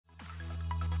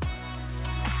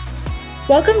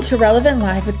Welcome to Relevant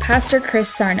Live with Pastor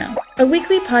Chris Sarno, a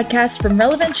weekly podcast from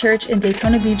Relevant Church in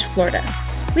Daytona Beach, Florida.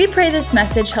 We pray this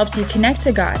message helps you connect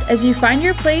to God as you find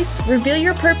your place, reveal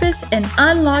your purpose, and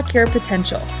unlock your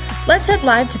potential. Let's head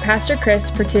live to Pastor Chris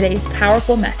for today's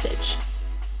powerful message.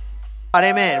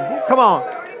 Amen. Come on.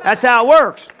 That's how it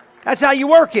works. That's how you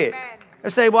work it. I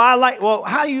say,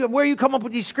 where you come up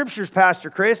with these scriptures, Pastor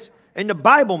Chris? In the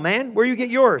Bible, man. Where you get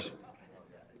yours?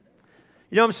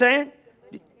 You know what I'm saying?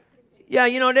 Yeah,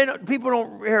 people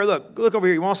don't. Here, look over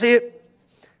here. You want to see it?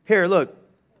 Here, look.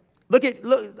 Look.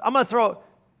 I'm going to throw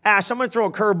a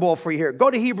curveball for you here. Go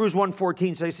to Hebrews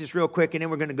 1:14. Say this real quick, and then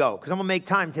we're going to go because I'm going to make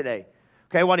time today.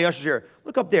 Okay, while the ushers here,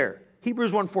 look up there.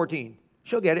 Hebrews 1:14.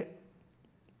 She'll get it.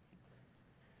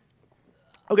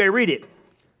 Okay, read it.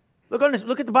 Look on this.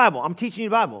 Look at the Bible. I'm teaching you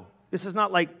the Bible. This is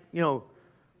not like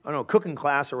cooking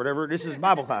class or whatever. This is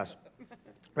Bible class,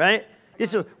 right?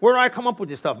 Where do I come up with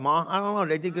this stuff, Ma? I don't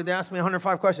know. They asked me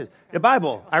 105 questions. The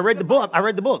Bible. I read the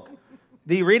book.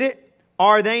 Do you read it?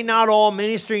 Are they not all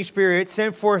ministering spirits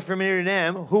sent forth from near to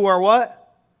them who are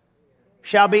what?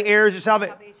 Shall be heirs of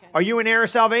salvation. Are you an heir of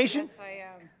salvation? Yes, I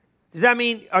am. Does that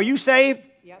mean, are you saved?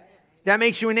 Yep. That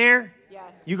makes you an heir? Yes.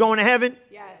 You going to heaven?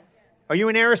 Yes. Are you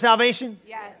an heir of salvation?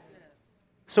 Yes.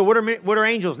 So what are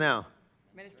angels now?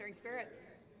 Ministering spirits.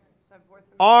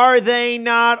 Are they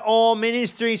not all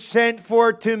ministries sent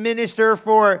forth to minister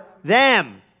for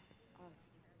them?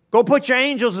 Go put your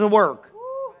angels to work.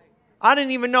 I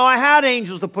didn't even know I had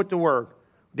angels to put to work.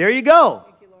 There you go.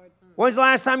 Thank you, Lord. When's the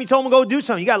last time you told them to go do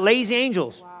something? You got lazy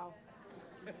angels. Wow.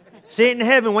 Sitting in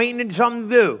heaven waiting for something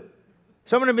to do.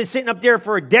 Some of them have been sitting up there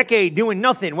for a decade doing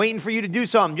nothing, waiting for you to do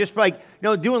something. Just like,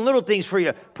 doing little things for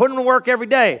you. Put them to work every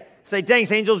day. Say,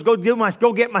 thanks, angels. Go get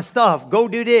my stuff. Go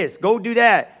do this. Go do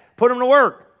that. Put them to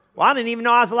work. Well, I didn't even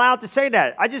know I was allowed to say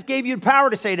that. I just gave you the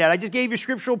power to say that. I just gave you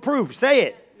scriptural proof. Say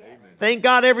it. Amen. Thank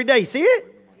God every day. See it?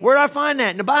 Where did I find that?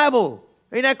 In the Bible.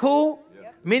 Ain't that cool?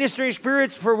 Yep. Ministering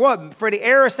spirits for what? For the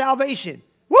heir of salvation.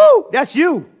 Woo! That's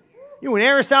you. You an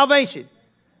heir of salvation.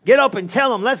 Get up and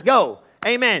tell them, let's go.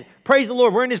 Amen. Praise the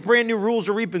Lord. We're in this brand new Rules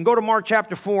of Reaping. Go to Mark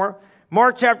chapter 4.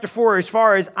 Mark chapter 4, as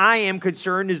far as I am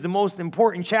concerned, is the most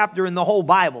important chapter in the whole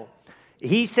Bible.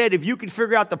 He said if you could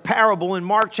figure out the parable in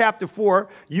Mark chapter 4,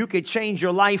 you could change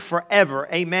your life forever.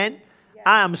 Amen? Yes.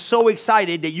 I am so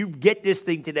excited that you get this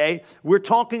thing today. We're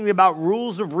talking about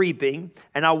rules of reaping,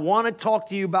 and I want to talk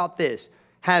to you about this.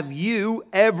 Have you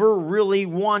ever really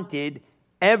wanted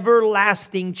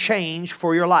everlasting change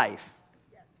for your life?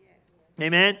 Yes.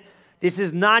 Amen? This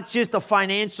is not just a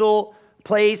financial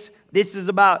place. This is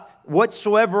about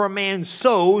whatsoever a man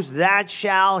sows, that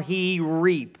shall he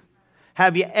reap.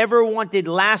 Have you ever wanted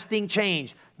lasting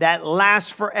change that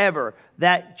lasts forever,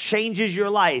 that changes your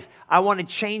life? I want to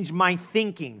change my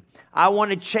thinking. I want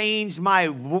to change my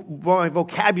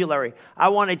vocabulary. I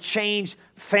want to change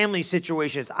family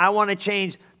situations. I want to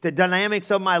change the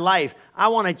dynamics of my life. I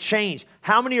want to change.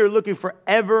 How many are looking for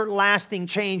everlasting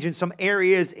change in some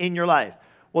areas in your life?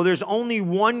 Well, there's only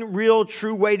one real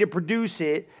true way to produce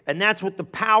it, and that's with the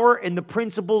power and the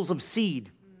principles of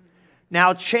seed.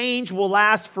 Now, change will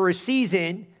last for a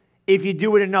season if you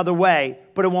do it another way,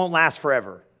 but it won't last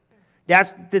forever.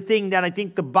 That's the thing that I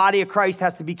think the body of Christ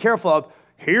has to be careful of.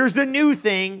 Here's the new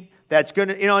thing that's going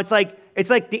to, it's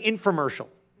like the infomercial.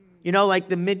 Like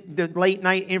the late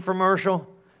night infomercial.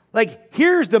 Like,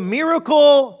 here's the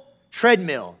miracle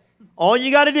treadmill. All you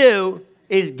got to do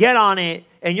is get on it,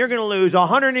 and you're going to lose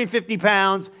 150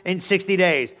 pounds in 60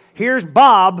 days. Here's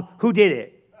Bob who did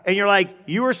it. And you're like,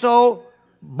 you were so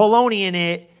baloney in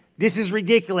it. This is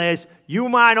ridiculous. You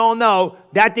might all know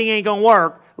that thing ain't going to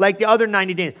work like the other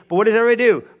 90 days. But what does everybody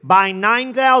do? Buy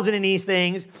 9,000 in these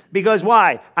things because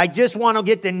why? I just want to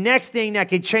get the next thing that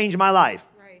could change my life.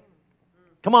 Right.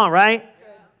 Come on, right?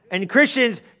 And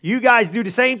Christians, you guys do the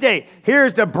same thing.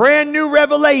 Here's the brand new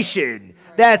revelation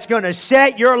that's going to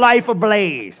set your life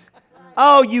ablaze.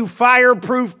 Oh, you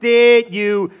fireproofed it.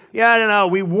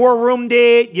 We war roomed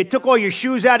it. You took all your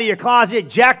shoes out of your closet,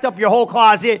 jacked up your whole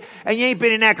closet, and you ain't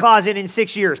been in that closet in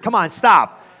 6 years. Come on,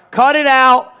 stop. Cut it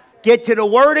out. Get to the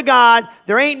Word of God.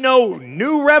 There ain't no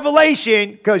new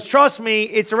revelation because, trust me,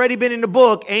 it's already been in the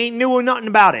book. Ain't new or nothing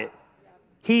about it.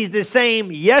 He's the same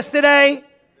yesterday,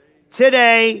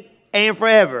 today, and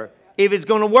forever. If it's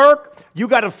going to work, you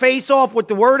got to face off with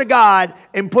the Word of God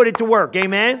and put it to work.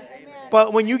 Amen?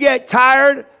 But when you get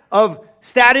tired of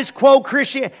status quo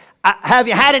Christian, have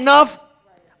you had enough?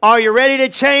 Are you ready to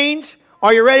change?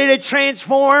 Are you ready to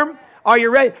transform? Are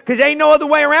you ready? Because there ain't no other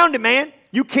way around it, man.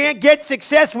 You can't get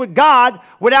success with God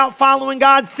without following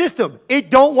God's system. It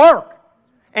don't work.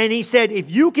 And he said,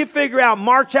 if you can figure out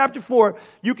Mark chapter 4,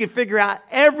 you can figure out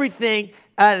everything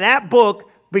out of that book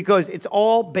because it's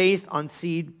all based on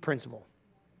seed principle.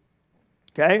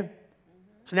 Okay?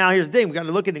 So now here's the thing. We got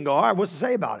to look at it and go, all right, what's to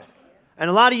say about it? And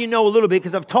a lot of you know a little bit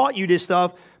because I've taught you this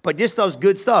stuff, but this stuff's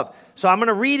good stuff. So I'm going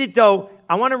to read it, though.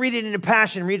 I want to read it in the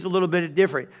Passion. It reads a little bit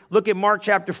different. Look at Mark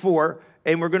chapter 4,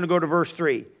 and we're going to go to verse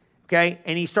 3. Okay?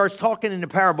 And he starts talking in the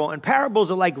parable. And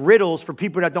parables are like riddles for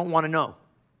people that don't want to know.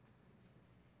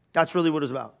 That's really what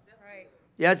it's about. Right.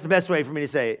 Yeah, that's the best way for me to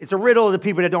say it. It's a riddle to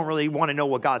people that don't really want to know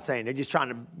what God's saying. They're just trying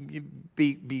to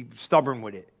be stubborn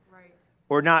with it. Right.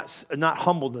 Or not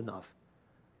humbled enough.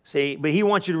 See, but he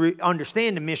wants you to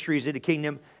understand the mysteries of the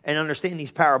kingdom and understand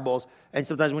these parables. And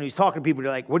sometimes when he's talking to people,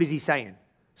 they're like, what is he saying?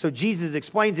 So Jesus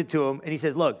explains it to them, and he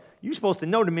says, look, you're supposed to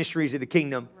know the mysteries of the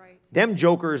kingdom. Right. Them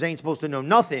jokers ain't supposed to know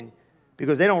nothing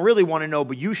because they don't really want to know,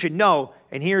 but you should know.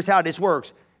 And here's how this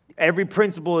works. Every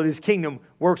principle of this kingdom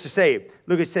works to save.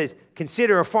 Look, it says,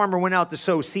 consider a farmer went out to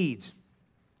sow seeds.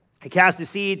 He cast the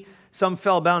seed. Some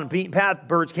fell about a beaten path.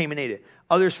 Birds came and ate it.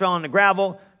 Others fell on the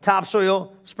gravel.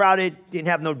 Topsoil, sprouted, didn't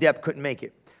have no depth, couldn't make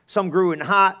it. Some grew in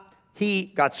hot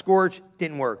heat, got scorched,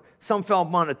 didn't work. Some fell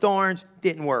among the thorns,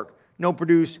 didn't work. No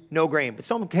produce, no grain. But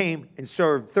some came and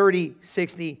served 30,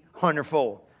 60,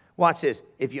 100-fold. Watch this.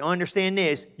 If you understand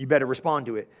this, you better respond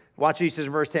to it. Watch what he says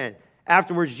in verse 10.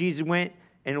 Afterwards, Jesus went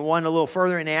and went a little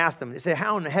further, and they asked him. They said,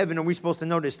 how in heaven are we supposed to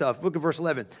know this stuff? Look at verse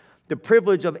 11. The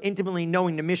privilege of intimately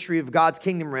knowing the mystery of God's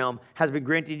kingdom realm has been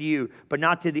granted to you, but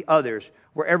not to the others,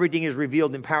 where everything is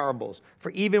revealed in parables.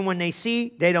 For even when they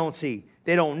see, they don't see.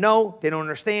 They don't know, they don't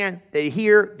understand, they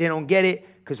hear, they don't get it.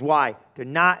 Because why? They're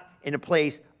not in a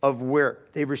place of where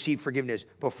they've received forgiveness.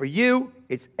 But for you,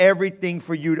 it's everything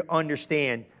for you to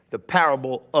understand the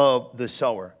parable of the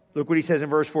sower. Look what he says in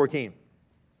verse 14.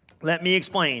 Let me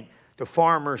explain. The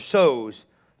farmer sows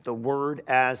the word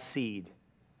as seed.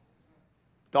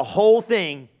 The whole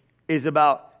thing is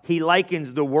about, he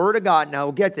likens the word of God.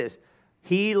 Now, get this.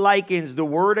 He likens the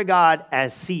word of God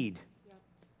as seed.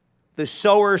 The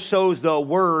sower sows the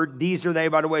word. These are they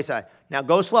by the wayside. Now,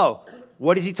 go slow.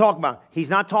 What is he talking about? He's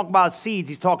not talking about seeds.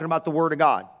 He's talking about the word of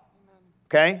God.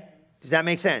 Okay? Does that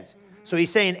make sense? So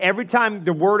he's saying every time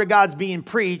the word of God's being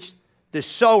preached, the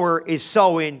sower is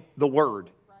sowing the word.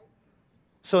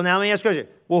 So now let me ask you a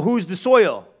question. Well, who's the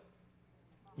soil?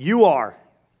 You are.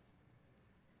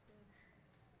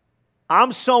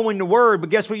 I'm sowing the word, but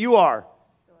guess what you are?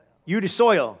 You the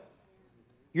soil.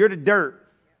 You're the dirt.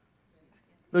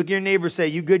 Look at your neighbor, say,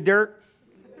 you good dirt?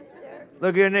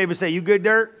 Look at your neighbor, say, you good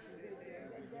dirt?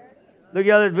 Look at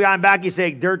the other guy in back, you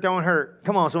say, dirt don't hurt.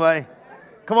 Come on, somebody.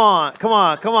 Come on, come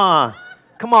on, come on.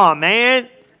 Come on, man.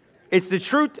 It's the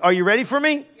truth. Are you ready for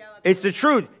me? It's the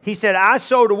truth. He said, I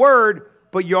sow the word,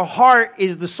 but your heart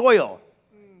is the soil.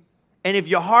 And if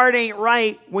your heart ain't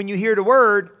right when you hear the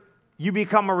word, you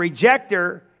become a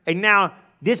rejecter, and now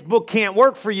this book can't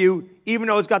work for you, even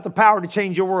though it's got the power to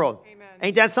change your world. Amen.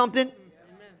 Ain't that something?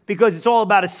 Amen. Because it's all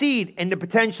about a seed, and the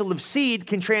potential of seed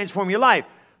can transform your life.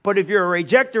 But if you're a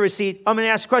rejecter of seed, I'm going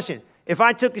to ask you a question. If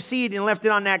I took a seed and left it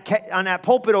on that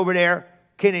pulpit over there,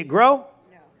 can it grow?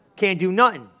 No. Can't do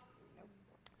nothing.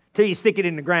 Till you stick it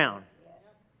in the ground. Yes.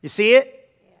 You see it?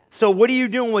 Yeah. So what are you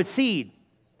doing with seed?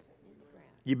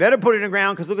 You better put it in the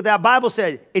ground, because look what that Bible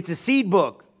said. It's a seed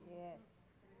book. Yes.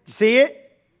 You see it?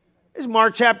 It's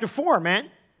Mark chapter 4, man.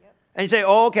 Yep. And you say,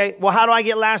 oh, okay, well, how do I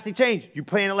get lasting change? You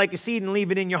plant it like a seed and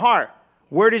leave it in your heart.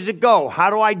 Where does it go? How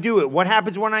do I do it? What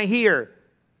happens when I hear?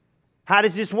 How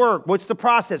does this work? What's the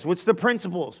process? What's the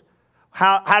principles?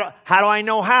 How do I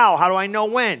know how? How do I know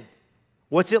when?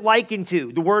 What's it likened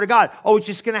to? The word of God. Oh, it's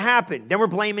just going to happen. Then we're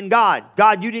blaming God.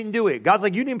 God, you didn't do it. God's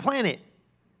like, you didn't plant it.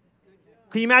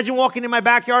 Can you imagine walking in my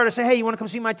backyard and say, hey, you want to come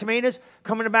see my tomatoes?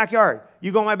 Come in the backyard.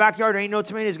 You go in my backyard, there ain't no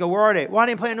tomatoes. Go, where are they? Well, I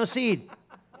didn't plant no seed.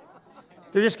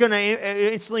 They're just going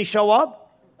to instantly show up?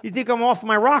 You think I'm off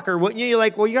my rocker, wouldn't you? You're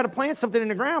like, well, you got to plant something in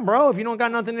the ground, bro. If you don't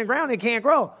got nothing in the ground, it can't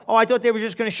grow. Oh, I thought they were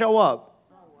just going to show up.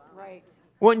 Right.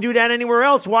 Wouldn't do that anywhere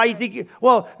else. Why you think?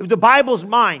 Well, if the Bible's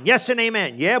mine, yes and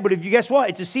amen. Yeah, but if you guess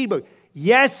what? It's a seed book.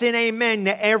 Yes and amen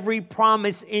to every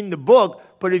promise in the book.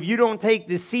 But if you don't take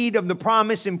the seed of the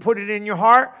promise and put it in your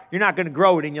heart, you're not going to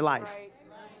grow it in your life. Right.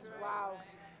 Wow.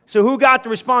 So who got the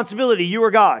responsibility? You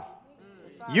or God?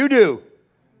 You do.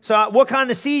 So what kind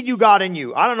of seed you got in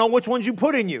you? I don't know which ones you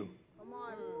put in you.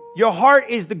 Your heart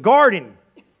is the garden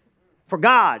for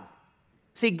God.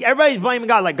 See, everybody's blaming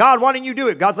God. Like, God, why didn't you do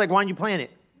it? God's like, why didn't you plant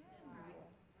it?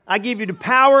 I give you the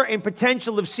power and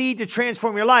potential of seed to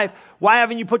transform your life. Why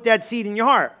haven't you put that seed in your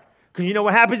heart? Because you know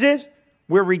what happens is?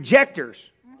 We're rejectors.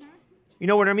 You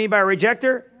know what I mean by a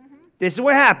rejector? This is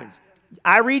what happens.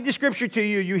 I read the scripture to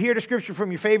you. You hear the scripture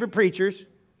from your favorite preachers.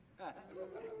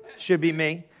 Should be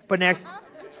me. But next.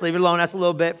 Just leave it alone. That's a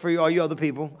little bit for all you other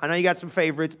people. I know you got some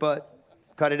favorites, but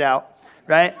cut it out,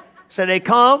 right? So they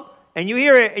come, and you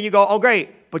hear it, and you go, oh,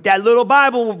 great. But that little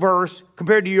Bible verse,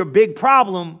 compared to your big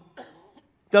problem,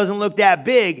 doesn't look that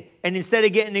big. And instead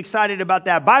of getting excited about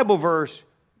that Bible verse,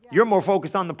 you're more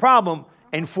focused on the problem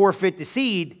and forfeit the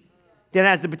seed that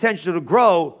has the potential to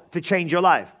grow to change your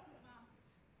life.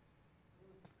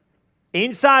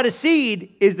 Inside a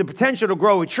seed is the potential to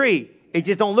grow a tree. It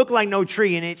just don't look like no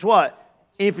tree, and it's what?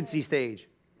 Infancy stage.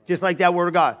 Just like that word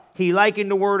of God. He likened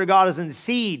the word of God as in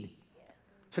seed.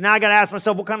 So now I got to ask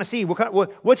myself, what kind of seed?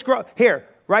 What's growing? Here,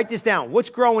 write this down. What's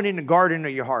growing in the garden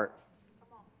of your heart?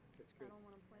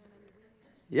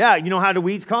 Yeah, you know how the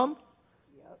weeds come?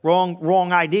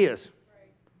 Wrong ideas.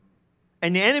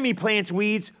 And the enemy plants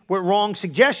weeds with wrong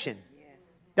suggestion.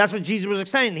 That's what Jesus was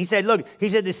saying. He said, look,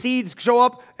 the seeds show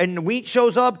up and the wheat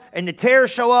shows up and the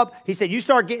tares show up. He said, you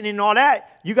start getting in all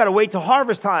that, you got to wait till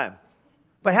harvest time.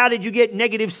 But how did you get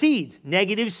negative seeds?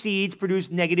 Negative seeds produce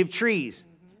negative trees.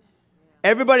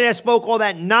 Everybody that spoke all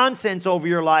that nonsense over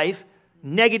your life,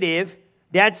 negative,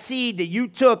 that seed that you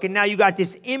took and now you got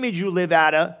this image you live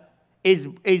out of, is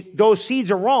those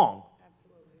seeds are wrong.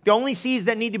 Absolutely. The only seeds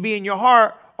that need to be in your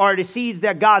heart are the seeds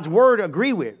that God's word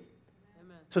agree with.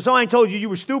 Amen. So somebody told you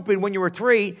were stupid when you were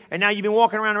 3, and now you've been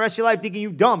walking around the rest of your life thinking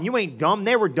you dumb. You ain't dumb.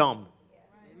 They were dumb.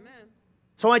 Amen.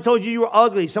 Somebody told you were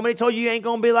ugly. Somebody told you ain't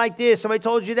going to be like this. Somebody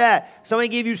told you that. Somebody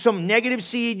gave you some negative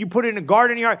seed. You put it in the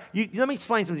garden of your heart. Let me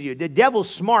explain something to you. The devil's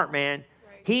smart, man.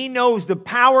 He knows the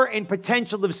power and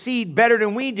potential of seed better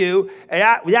than we do.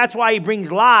 And that's why he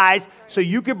brings lies, so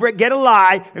you could get a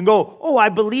lie and go, oh, I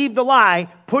believe the lie.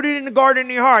 Put it in the garden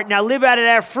of your heart. Now live out of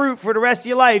that fruit for the rest of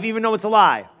your life, even though it's a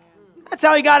lie. That's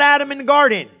how he got Adam in the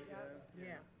garden.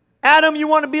 Adam, you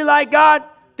want to be like God?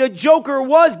 The joker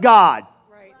was God.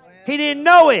 He didn't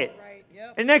know it.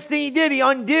 And next thing he did, he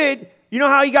undid. You know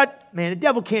how he got, man, the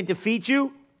devil can't defeat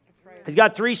you. He's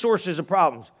got 3 sources of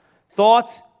problems.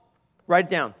 Thoughts. Write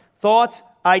it down. Thoughts,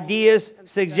 ideas,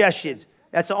 suggestions.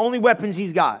 That's the only weapons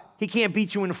he's got. He can't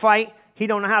beat you in a fight. He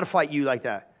don't know how to fight you like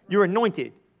that. You're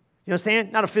anointed. You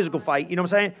understand? Not a physical fight. You know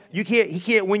what I'm saying? He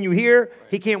can't win you here.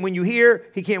 He can't win you here.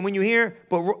 He can't win you here.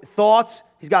 But thoughts,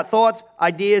 he's got thoughts,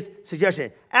 ideas,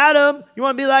 suggestions. Adam, you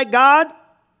want to be like God?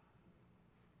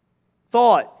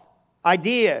 Thought,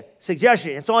 idea,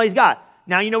 suggestion. That's all he's got.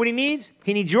 Now you know what he needs?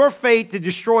 He needs your faith to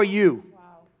destroy you.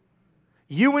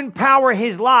 You empower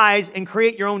his lies and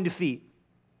create your own defeat.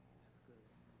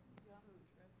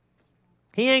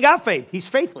 He ain't got faith. He's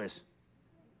faithless.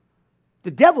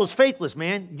 The devil's faithless,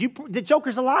 man. The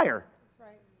joker's a liar.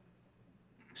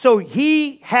 So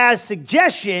he has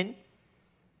suggestion,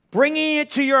 bringing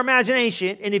it to your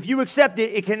imagination, and if you accept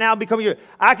it, it can now become your.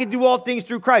 I can do all things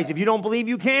through Christ. If you don't believe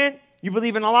you can, you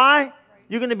believe in a lie,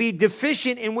 you're going to be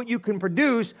deficient in what you can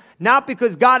produce, not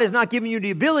because God has not given you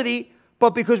the ability,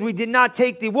 but because we did not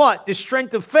take the what? The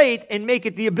strength of faith and make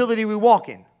it the ability we walk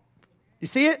in. You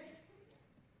see it?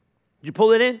 Did you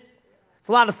pull it in? It's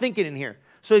a lot of thinking in here.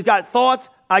 So he's got thoughts,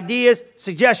 ideas,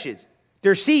 suggestions.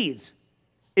 They're seeds.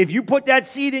 If you put that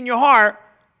seed in your heart,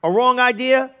 a wrong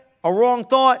idea, a wrong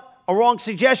thought, a wrong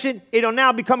suggestion, it'll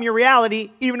now become your reality,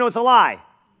 even though it's a lie.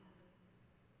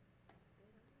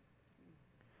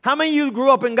 How many of you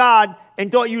grew up in God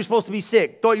and thought you were supposed to be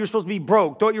sick, thought you were supposed to be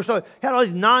broke, thought you were supposed to had all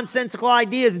these nonsensical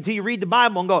ideas until you read the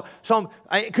Bible and go,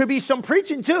 it could be some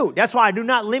preaching too. That's why I do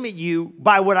not limit you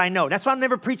by what I know. That's why I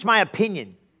never preach my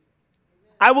opinion.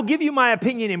 I will give you my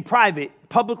opinion in private.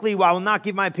 Publicly, I will not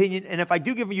give my opinion. And if I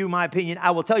do give you my opinion,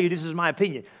 I will tell you this is my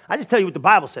opinion. I just tell you what the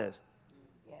Bible says.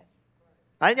 Yes.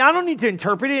 I don't need to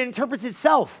interpret it. It interprets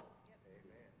itself.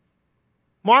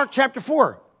 Mark chapter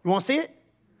 4. You want to see it?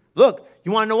 Look,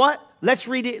 you want to know what? Let's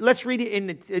read it. Let's read it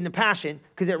in the Passion,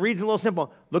 because it reads a little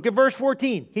simple. Look at verse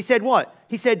 14. He said what?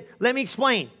 He said, let me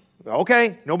explain.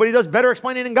 Okay, nobody does better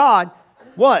explaining than God.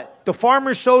 What? The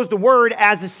farmer sows the word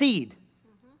as a seed.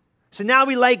 So now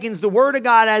he likens the word of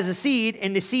God as a seed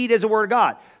and the seed as a word of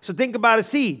God. So think about a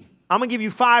seed. I'm going to give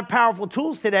you 5 powerful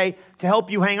tools today to help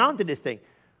you hang on to this thing.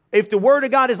 If the word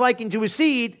of God is likened to a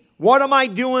seed, what am I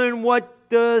doing with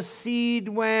the seed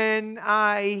when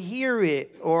I hear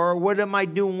it? Or what am I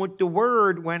doing with the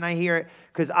word when I hear it?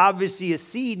 Because obviously a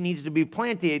seed needs to be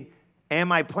planted.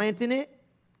 Am I planting it?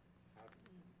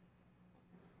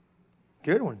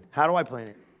 Good one. How do I plant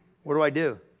it? What do I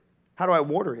do? How do I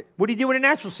water it? What do you do with a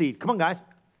natural seed? Come on, guys.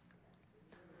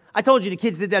 I told you the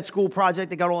kids did that school project.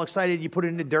 They got all excited. You put it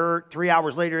in the dirt. 3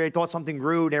 hours later, they thought something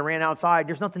grew. They ran outside.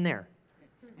 There's nothing there.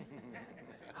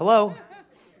 Hello?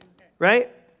 Right?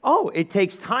 Oh, it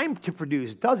takes time to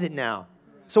produce. Does it now?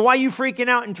 So why are you freaking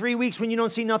out in 3 weeks when you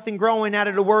don't see nothing growing out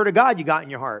of the word of God you got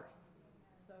in your heart?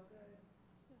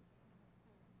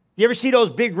 You ever see those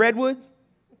big redwood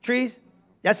trees?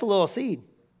 That's a little seed.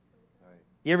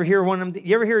 You ever hear one of them?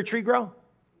 You ever hear a tree grow?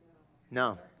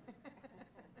 No.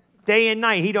 Day and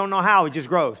night, he don't know how, it just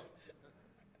grows.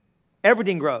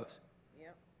 Everything grows.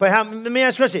 But let me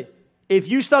ask you a question. If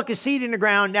you stuck a seed in the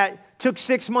ground that took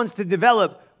 6 months to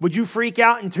develop, would you freak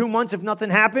out in 2 months if nothing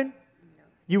happened?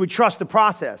 You would trust the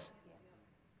process.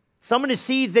 Some of the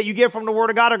seeds that you get from the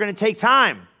Word of God are going to take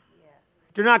time.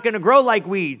 They're not going to grow like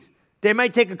weeds. They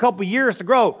might take a couple years to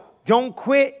grow. Don't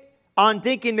quit on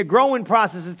thinking the growing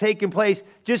process is taking place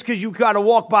just because you got to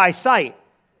walk by sight.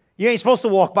 You ain't supposed to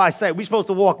walk by sight. We're supposed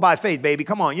to walk by faith, baby.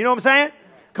 Come on. You know what I'm saying?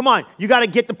 Come on. You got to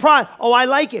get the pride. Oh, I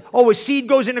like it. Oh, a seed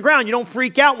goes in the ground. You don't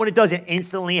freak out when it doesn't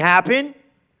instantly happen.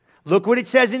 Look what it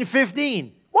says in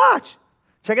 15. Watch.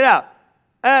 Check it out.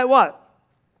 What?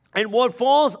 And what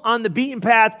falls on the beaten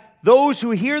path, those who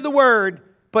hear the word,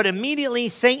 but immediately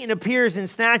Satan appears and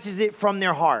snatches it from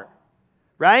their heart.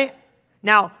 Right?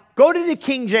 Now, go to the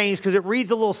King James because it reads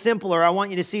a little simpler. I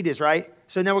want you to see this, right?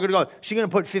 So now we're going to go. She's going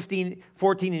to put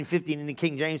 14 and 15 in the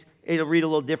King James. It'll read a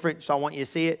little different, so I want you to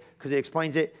see it because it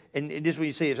explains it. And this is what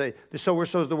you see. It says, the sower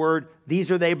sows the word.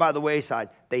 These are they by the wayside.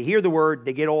 They hear the word.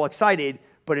 They get all excited.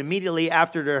 But immediately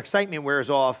after their excitement wears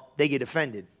off, they get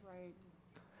offended. Right.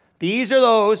 These are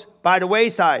those by the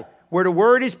wayside where the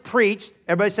word is preached.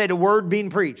 Everybody say the word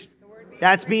being preached.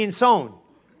 That's being sown.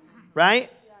 Right? Yes.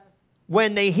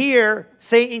 When they hear,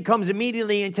 Satan comes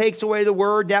immediately and takes away the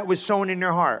word that was sown in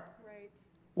their heart.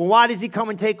 Well, why does he come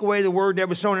and take away the word that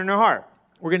was sown in their heart?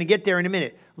 We're going to get there in a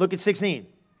minute. Look at 16.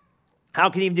 How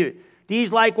can he do it?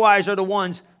 These likewise are the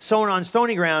ones sown on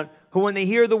stony ground, who when they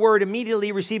hear the word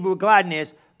immediately receive it with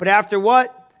gladness. But after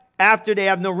what? After they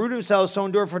have no root themselves, so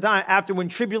endure for a time. After when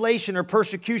tribulation or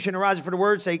persecution arises for the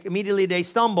word's sake, immediately they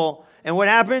stumble. And what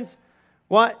happens?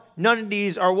 What? None of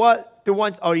these are what? The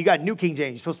ones, oh, you got New King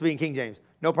James. You're supposed to be in King James.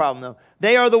 No problem, though.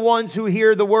 They are the ones who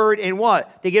hear the word and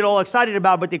what? They get all excited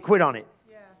about it, but they quit on it.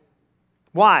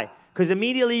 Why? Because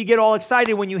immediately you get all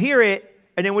excited when you hear it,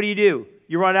 and then what do?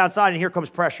 You run outside, and here comes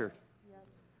pressure. Yep.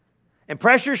 And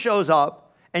pressure shows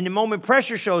up, and the moment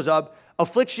pressure shows up,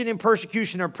 affliction and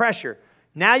persecution are pressure.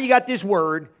 Now you got this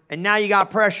word, and now you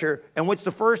got pressure, and what's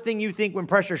the first thing you think when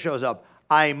pressure shows up?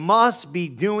 I must be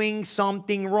doing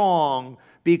something wrong,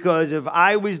 because if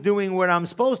I was doing what I'm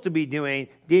supposed to be doing,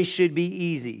 this should be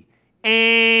easy.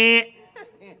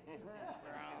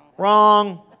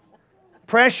 Wrong.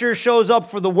 Pressure shows up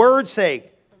for the word's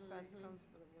sake,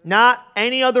 not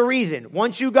any other reason.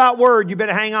 Once you got word, you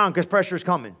better hang on because pressure is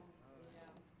coming.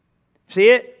 See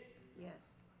it? Yes.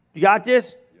 You got this?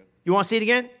 Yes. You want to see it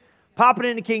again? Pop it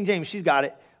into King James. She's got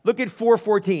it. Look at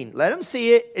 4:14. Let them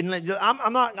see it. And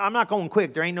I'm not going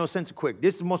quick. There ain't no sense of quick.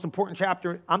 This is the most important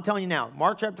chapter. I'm telling you now.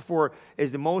 Mark chapter 4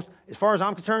 is the most, as far as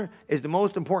I'm concerned, is the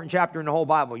most important chapter in the whole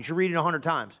Bible. You should read it 100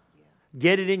 times. Yeah.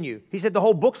 Get it in you. He said the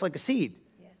whole book's like a seed.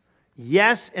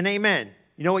 Yes and amen.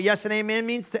 You know what yes and amen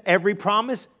means to every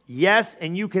promise? Yes,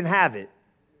 and you can have it.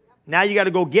 Now you got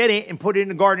to go get it and put it in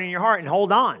the garden in your heart and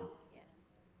hold on.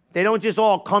 They don't just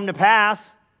all come to pass.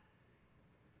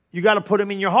 You got to put them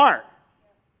in your heart.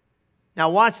 Now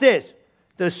watch this.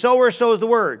 The sower sows the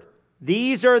word.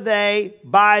 These are they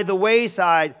by the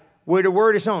wayside where the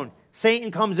word is sown.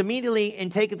 Satan comes immediately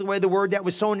and taketh away the word that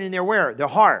was sown in their where? Their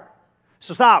heart.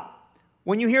 So stop.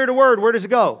 When you hear the word, where does it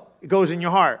go? It goes in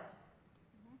your heart.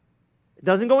 It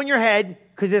doesn't go in your head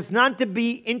because it's not to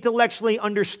be intellectually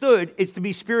understood. It's to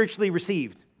be spiritually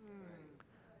received.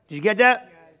 Did you get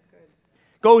that? Yeah, it's good.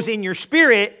 Goes in your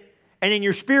spirit, and then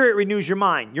your spirit renews your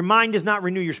mind. Your mind does not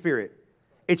renew your spirit.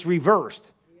 It's reversed.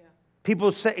 Yeah. People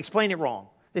explain it wrong.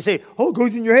 They say, oh, it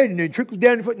goes in your head and then it trickles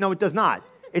down your foot. No, it does not.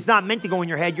 It's not meant to go in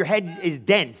your head. Your head is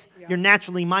dense. Yeah. You're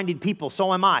naturally minded people.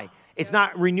 So am I. It's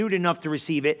not renewed enough to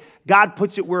receive it. God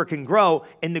puts it where it can grow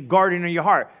in the garden of your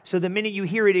heart. So the minute you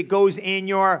hear it, it goes in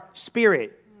your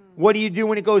spirit. What do you do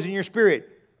when it goes in your spirit?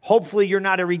 Hopefully you're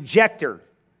not a rejecter.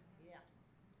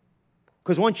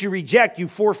 Because once you reject, you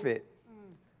forfeit.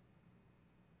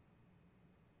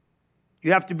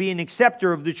 You have to be an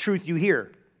acceptor of the truth you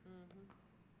hear.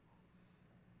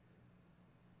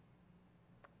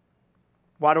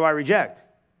 Why do I reject?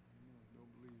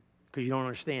 Because you don't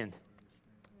understand.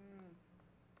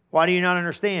 Why do you not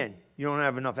understand? You don't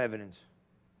have enough evidence.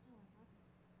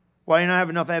 Why do you not have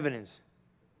enough evidence?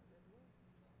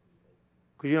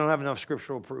 Because you don't have enough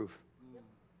scriptural proof.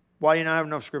 Why do you not have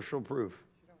enough scriptural proof?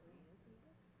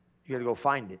 You got to go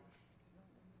find it.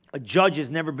 A judge has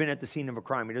never been at the scene of a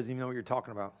crime. He doesn't even know what you're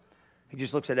talking about. He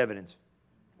just looks at evidence.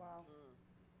 Wow.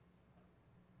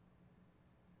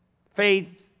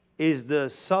 Faith is the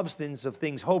substance of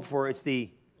things hoped for. It's the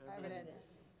evidence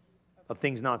of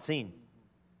things not seen.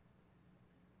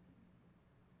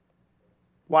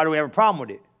 Why do we have a problem with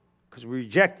it? Because we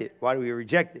reject it. Why do we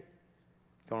reject it?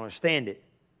 Don't understand it.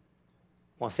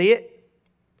 Want to see it?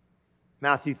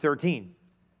 Matthew 13.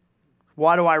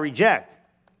 Why do I reject?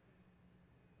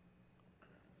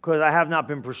 Because I have not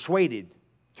been persuaded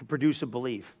to produce a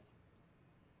belief.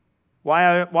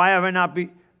 Why have I not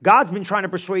been? God's been trying to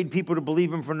persuade people to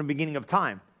believe him from the beginning of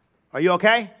time. Are you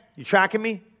okay? You tracking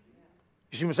me?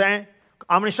 You see what I'm saying?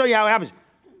 I'm going to show you how it happens.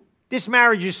 This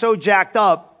marriage is so jacked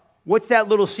up. What's that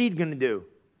little seed going to do?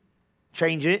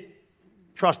 Change it.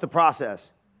 Trust the process.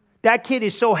 That kid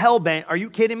is so hell-bent. Are you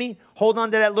kidding me? Hold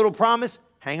on to that little promise.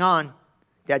 Hang on.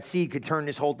 That seed could turn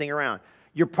this whole thing around.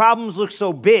 Your problems look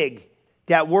so big.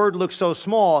 That word looks so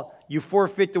small. You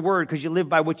forfeit the word because you live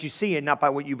by what you see and not by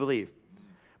what you believe.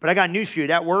 But I got news for you.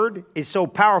 That word is so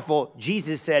powerful.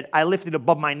 Jesus said, I lifted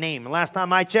above my name. And last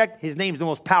time I checked, his name's the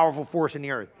most powerful force in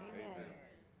the earth. Amen.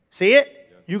 See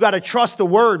it? You got to trust the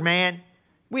word, man.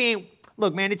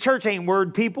 Look, man, the church ain't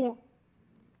word people.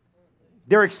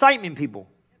 They're excitement people.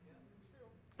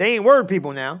 They ain't word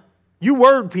people now. You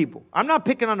word people. I'm not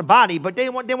picking on the body, but they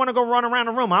want to go run around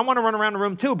the room. I want to run around the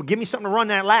room too, but give me something to run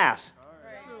that lasts.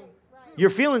 Your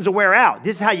feelings will wear out.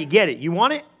 This is how you get it. You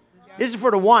want it? This is for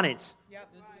the want-its.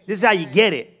 This is how you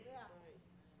get it.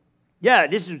 Yeah,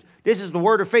 this is the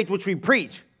word of faith which we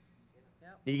preach.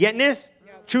 Are you getting this?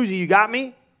 Choosy, you got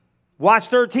me? Watch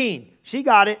 13. She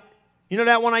got it. You know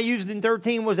that one I used in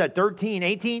 13? Was that 13,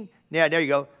 18? Yeah, there you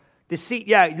go.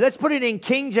 Let's put it in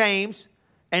King James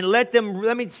and let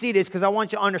me see this because I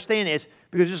want you to understand this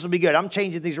because this will be good. I'm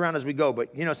changing things around as we go, but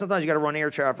sometimes you got to run air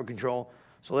traffic control.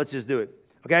 So let's just do it.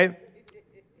 Okay?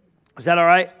 Is that all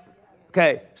right?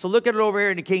 Okay, so look at it over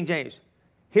here in the King James.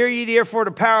 Hear ye therefore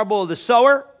the parable of the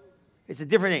sower. It's a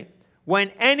different thing. When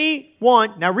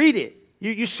anyone, now read it.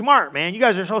 You smart, man. You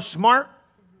guys are so smart.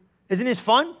 Isn't this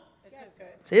fun?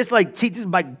 So it's like this is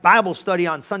like Bible study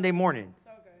on Sunday morning.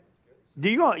 So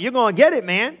good. You're going to get it,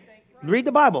 man. Read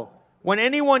the Bible. When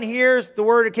anyone hears the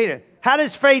word of Canaan, how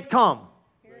does faith come?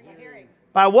 Hearing.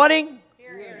 By whating?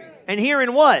 Hearing. And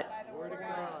hearing what? By the word of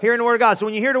God. Hearing the word of God. So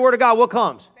when you hear the word of God, what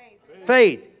comes?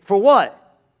 Faith. For what?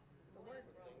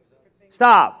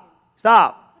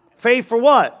 Stop. Faith for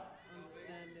what?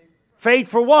 Faith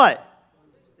for what?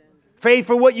 Faith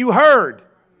for what you heard.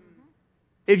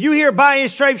 If you hear by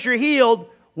his stripes you're healed,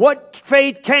 what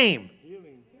faith came?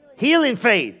 Healing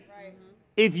faith.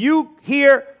 If you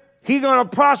hear he's going to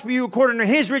prosper you according to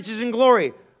his riches and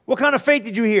glory, what kind of faith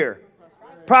did you hear?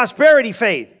 Prosperity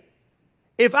faith.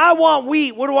 If I want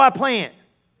wheat, what do I plant?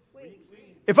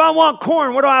 If I want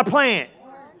corn, what do I plant?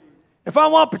 If I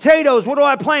want potatoes, what do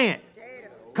I plant?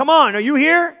 Come on, are you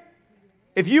here?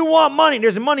 If you want money,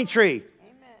 there's a money tree.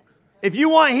 If you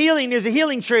want healing, there's a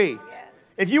healing tree.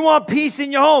 If you want peace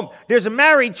in your home, there's a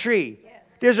married tree.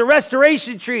 There's a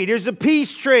restoration tree. There's a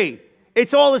peace tree.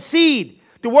 It's all a seed.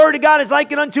 The word of God is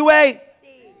likened unto a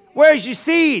seed. Where's your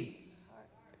seed?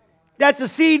 That's a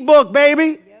seed book,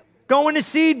 baby. Go in the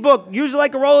seed book. Use it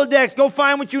like a Rolodex. Go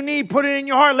find what you need. Put it in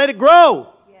your heart. Let it grow.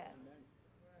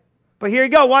 But here you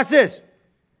go. Watch this.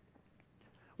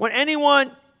 When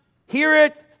anyone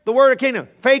heareth the word of kingdom,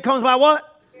 faith comes by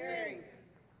what? Hearing.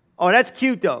 Oh, that's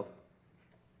cute though.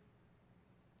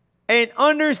 And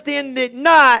understand it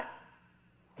not,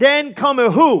 then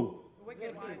cometh who? The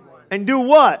wicked one. And do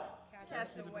what?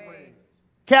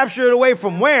 Capture it away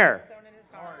from where?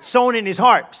 Sown in his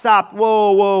heart. Stop.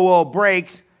 Whoa.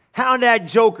 Breaks. How did that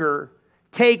joker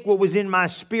take what was in my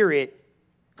spirit?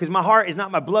 Because my heart is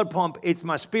not my blood pump, it's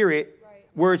my spirit,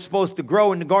 where it's supposed to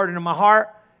grow in the garden of my heart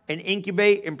and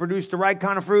incubate and produce the right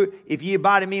kind of fruit. If ye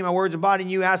abide in me, my words abide in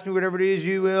you, ask me whatever it is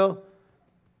you will.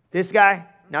 This guy,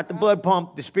 not the blood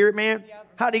pump, the spirit man.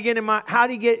 How did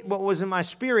he get what was in my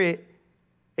spirit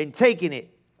and taking it?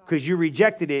 Because you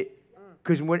rejected it.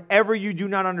 Because whatever you do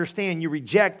not understand, you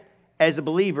reject as a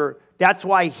believer. That's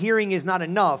why hearing is not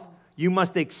enough. You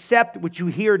must accept what you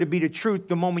hear to be the truth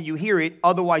the moment you hear it.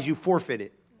 Otherwise, you forfeit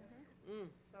it.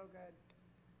 So good.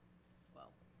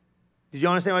 Did you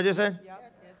understand what I just said? Yep.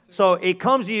 So it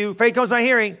comes to you. Faith comes by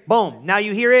hearing. Boom. Now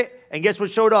you hear it. And guess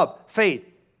what showed up? Faith.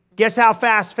 Guess how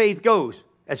fast faith goes?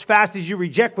 As fast as you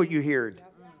reject what you heard.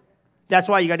 Yep. That's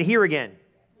why you got to hear again.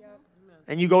 Yep.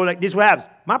 And you go like, this is what happens.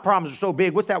 My problems are so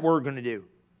big. What's that word going to do?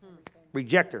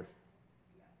 Rejector.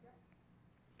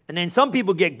 And then some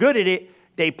people get good at it.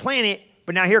 They plan it.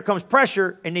 But now here comes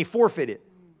pressure and they forfeit it.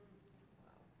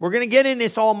 We're going to get in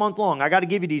this all month long. I got to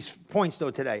give you these points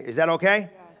though today. Is that okay? Yes.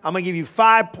 I'm going to give you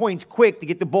 5 points quick to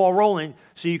get the ball rolling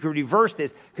so you can reverse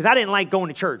this. Because I didn't like going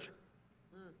to church.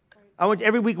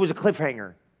 Every week was a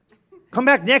cliffhanger. Come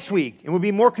back next week and we'll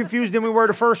be more confused than we were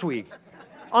the first week.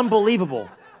 Unbelievable.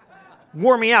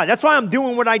 wore me out. That's why I'm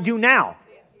doing what I do now.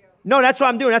 No, that's what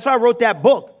I'm doing. That's why I wrote that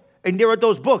book and wrote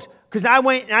those books. Because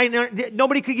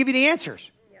nobody could give you the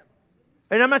answers.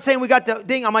 And I'm not saying we got the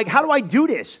thing. I'm like, how do I do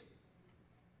this?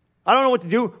 I don't know what to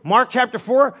do. Mark chapter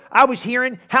 4, I was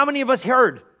hearing. How many of us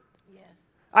heard? Yes.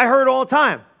 I heard all the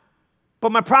time.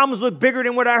 But my problems looked bigger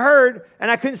than what I heard, and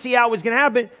I couldn't see how it was going to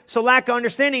happen. So lack of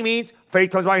understanding means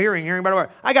faith comes by hearing, hearing by the word.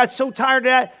 I got so tired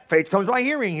of that. Faith comes by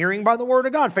hearing, hearing by the word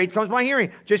of God. Faith comes by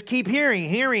hearing. Just keep hearing,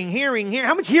 hearing, hearing, hearing.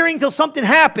 How much hearing till something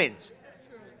happens?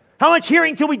 How much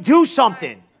hearing till we do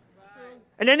something?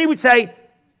 And then he would say,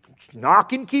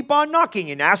 knock and keep on knocking,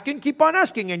 and ask and keep on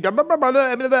asking. And blah, blah, blah,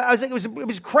 blah, blah, blah. I was like, it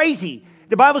was crazy.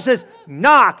 The Bible says,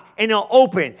 knock and it'll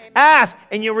open. Ask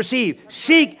and you'll receive.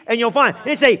 Seek and you'll find. And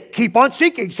it say, keep on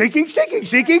seeking, seeking, seeking,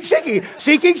 seeking, seeking,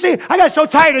 seeking, seeking. I got so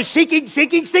tired of seeking,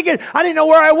 seeking, seeking. I didn't know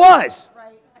where I was.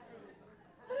 Right.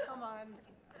 Come on.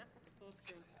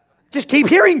 Just keep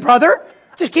hearing, brother.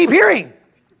 Just keep hearing.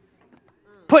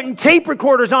 Putting tape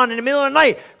recorders on in the middle of the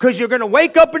night because you're going to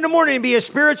wake up in the morning and be a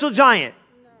spiritual giant.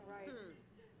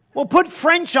 Well, put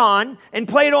French on and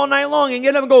play it all night long and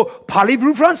get them and go,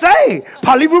 parlez-vous français?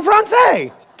 Parlez-vous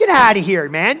français? Get out of here,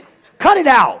 man. Cut it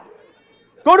out.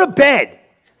 Go to bed.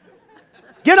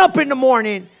 Get up in the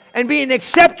morning and be an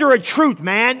acceptor of truth,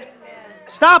 man.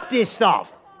 Stop this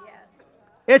stuff.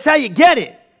 It's how you get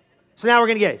it. So now we're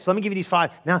going to get it. So let me give you these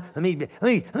 5. Now, let me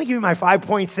give you my 5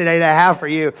 points today that I have for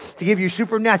you to give you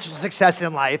supernatural success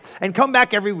in life. And come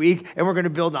back every week, and we're going to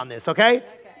build on this, okay?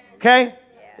 Okay?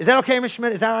 Is that okay, Mr.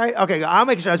 Schmidt? Is that all right? Okay, I'll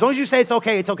make sure. As long as you say it's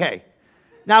okay, it's okay.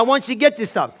 Now, once you get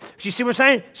this stuff, you see what I'm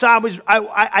saying? So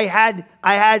I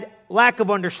had lack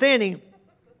of understanding,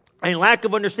 and lack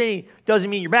of understanding doesn't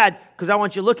mean you're bad, because I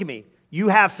want you to look at me. You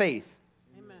have faith,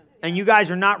 Amen. And you guys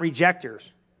are not rejectors.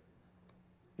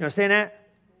 You understand that?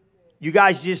 You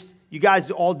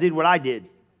guys all did what I did.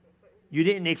 You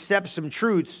didn't accept some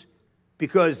truths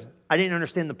because I didn't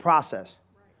understand the process.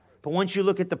 But once you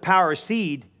look at the power of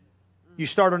seed, you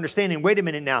start understanding, wait a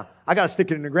minute now, I got to stick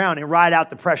it in the ground and ride out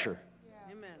the pressure.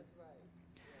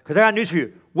 Because I got news for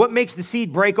you. What makes the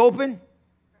seed break open?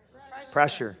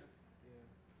 Pressure.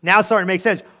 Now it's starting to make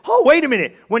sense. Oh, wait a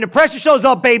minute. When the pressure shows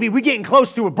up, baby, we're getting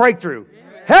close to a breakthrough.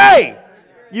 Hey,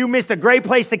 you missed a great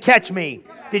place to catch me.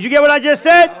 Did you get what I just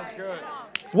said?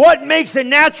 What makes a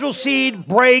natural seed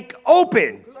break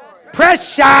open?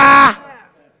 Pressure.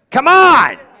 Come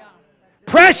on.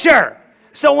 Pressure.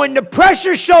 So when the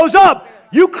pressure shows up,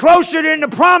 you closer than the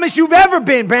promise you've ever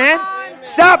been, man.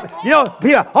 Stop.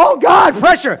 People, oh God,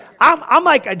 pressure. I'm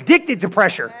like addicted to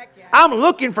pressure. I'm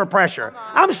looking for pressure.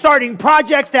 I'm starting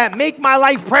projects that make my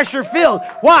life pressure filled.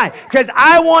 Why? Because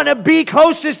I want to be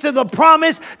closest to the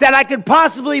promise that I could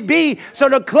possibly be. So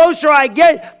the closer I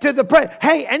get to the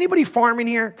hey, anybody farming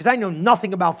here? Because I know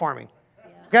nothing about farming.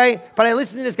 Okay? But I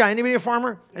listen to this guy. Anybody a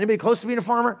farmer? Anybody close to being a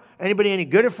farmer? Anybody any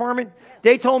good at farming?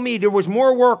 They told me there was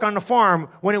more work on the farm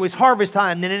when it was harvest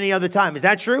time than any other time. Is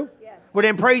that true? Yes. Well,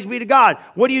 then praise be to God.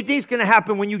 What do you think is going to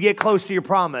happen when you get close to your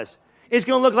promise? It's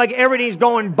going to look like everything's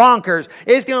going bonkers.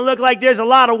 It's going to look like there's a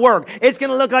lot of work. It's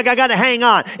going to look like I got to hang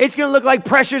on. It's going to look like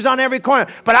pressure's on every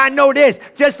corner. But I know this,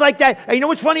 just like that. And you know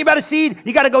what's funny about a seed?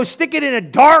 You got to go stick it in a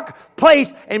dark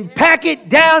place and pack it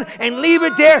down and leave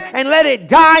it there and let it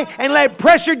die and let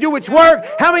pressure do its work.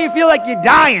 How many feel like you're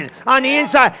dying on the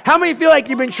inside? How many feel like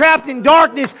you've been trapped in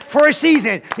darkness for a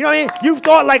season? You know what I mean? You've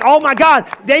thought like, oh my God,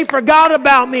 they forgot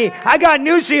about me. I got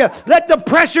news for you. Let the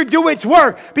pressure do its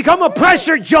work. Become a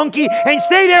pressure junkie and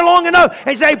stay there long enough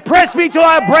and say, press me till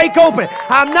I break open.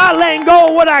 I'm not letting go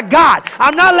of what I got.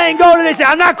 I'm not letting go of this.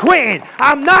 I'm not quitting.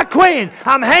 I'm not quitting.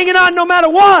 I'm hanging on no matter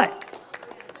what.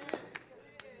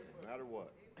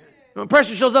 When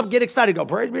pressure shows up, get excited. Go,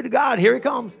 praise be to God. Here it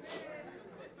comes.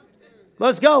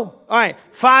 Let's go. All right.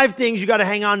 5 things you got to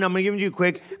hang on to. I'm going to give them to you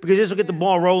quick because this will get the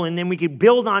ball rolling. Then we can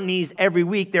build on these every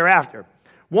week thereafter.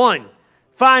 1,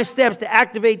 5 steps to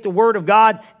activate the word of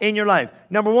God in your life.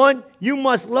 Number 1, you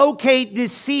must locate the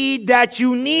seed that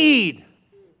you need.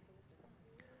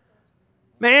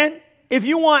 Man, if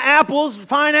you want apples,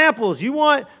 find apples. You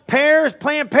want pears,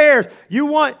 plant pears.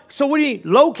 So what do you need?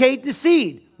 Locate the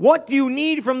seed. What do you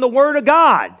need from the Word of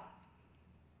God?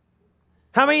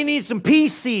 How many need some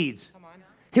peace seeds?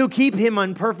 He'll keep him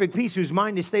in perfect peace whose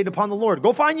mind is stayed upon the Lord.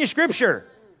 Go find your scripture.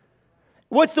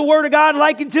 What's the Word of God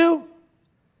likened to?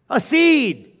 A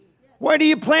seed. Where do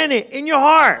you plant it? In your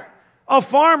heart. A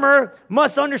farmer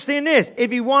must understand this.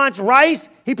 If he wants rice,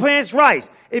 he plants rice.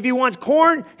 If he wants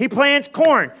corn, he plants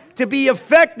corn. To be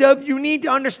effective, you need to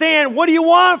understand, what do you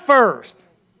want first?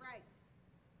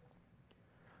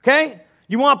 Okay?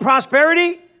 You want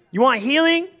prosperity? You want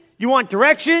healing? You want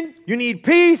direction? You need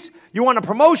peace? You want a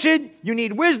promotion? You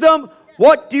need wisdom?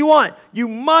 What do you want? You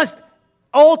must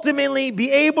ultimately be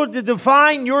able to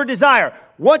define your desire.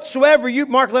 Whatsoever you,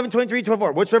 Mark 11, 23,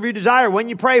 24, whatsoever you desire, when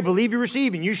you pray, believe you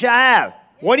receive, and you shall have.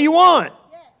 What do you want?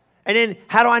 And then,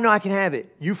 how do I know I can have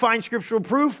it? You find scriptural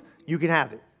proof, you can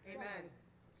have it. Amen.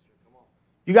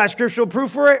 You got scriptural proof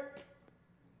for it?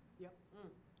 Yep.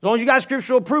 As long as you got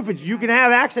scriptural proof, you can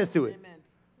have access to it.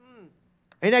 Amen.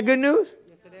 Ain't that good news?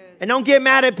 Yes, it is. And don't get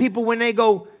mad at people when they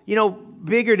go,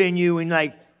 bigger than you and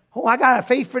like, oh, I got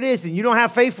faith for this, and you don't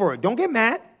have faith for it. Don't get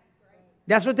mad.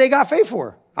 That's what they got faith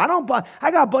for. I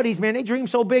got buddies, man, they dream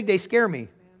so big, they scare me.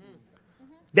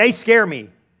 They scare me.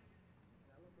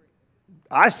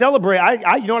 I celebrate.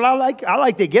 You know what I like? I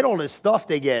like to get all this stuff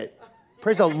they get.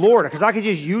 Praise the Lord, because I can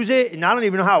just use it, and I don't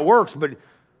even know how it works, but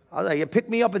I was like, pick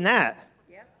me up in that.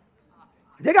 Yep.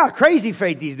 They got crazy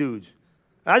faith, these dudes.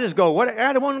 I just go, what? I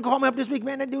had one call me up this week,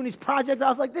 man, they're doing these projects. I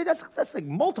was like, dude, that's like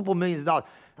multiple millions of dollars.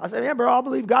 I said, man, bro, I'll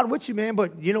believe God with you, man,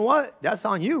 but you know what? That's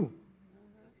on you.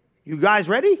 You guys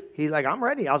ready? He's like, I'm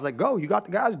ready. I was like, go. You got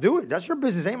the guys. Do it. That's your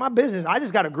business. Ain't my business. I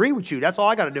just got to agree with you. That's all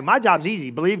I got to do. My job's easy.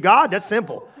 Believe God. That's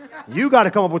simple. You got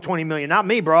to come up with 20 million, not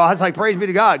me, bro. I was like, praise be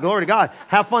to God. Glory to God.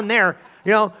 Have fun there.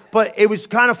 But it was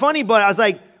kind of funny, but I was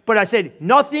like, but I said,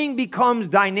 nothing becomes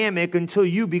dynamic until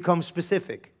you become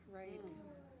specific. Right.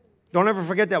 Don't ever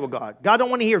forget that with God. God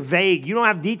don't want to hear vague. You don't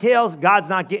have details. God's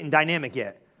not getting dynamic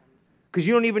yet. Because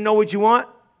you don't even know what you want.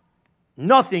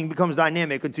 Nothing becomes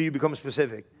dynamic until you become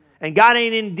specific. And God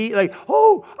ain't in like,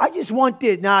 oh, I just want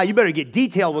this. Nah, you better get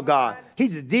detailed with God.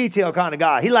 He's a detail kind of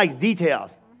God. He likes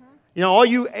details. All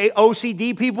you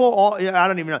OCD people, I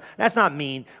don't even know. That's not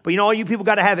mean. But all you people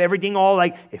got to have everything all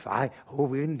like,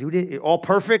 we're going to do this, all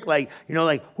perfect. Like,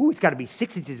 it's got to be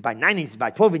 6 inches by 9 inches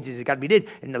by 12 inches. It's got to be this.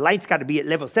 And the light's got to be at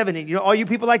level 7. And all you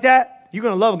people like that, you're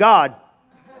going to love God.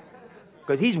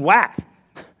 Because he's whack.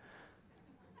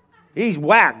 He's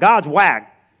whack. God's whack.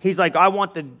 He's like, I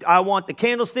want the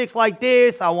candlesticks like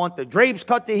this. I want the drapes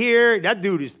cut to here. That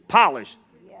dude is polished.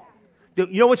 Yeah.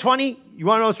 You know what's funny? You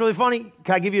want to know what's really funny?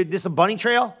 Can I give you a bunny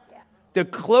trail? Yeah. The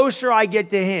closer I get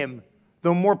to him,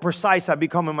 the more precise I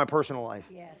become in my personal life.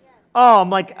 Yes. Oh, I'm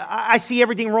like, I see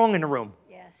everything wrong in the room.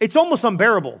 Yes. It's almost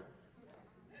unbearable.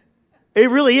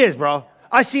 It really is, bro.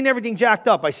 I seen everything jacked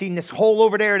up. I seen this hole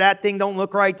over there. That thing don't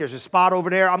look right. There's a spot over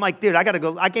there. I'm like, dude, I got to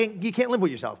go. You can't live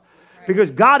with yourself.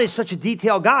 Because God is such a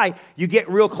detailed guy, you get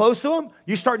real close to him,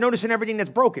 you start noticing everything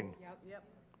that's broken. Yep.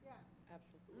 Yeah,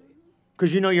 absolutely.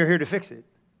 Because you're here to fix it.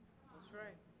 That's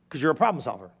right. Because you're a problem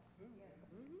solver.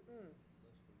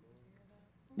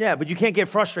 Yeah, but you can't get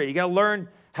frustrated. You got to learn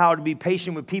how to be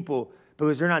patient with people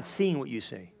because they're not seeing what you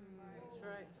see. That's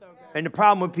right. So good. And the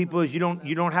problem with people is you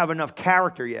don't have enough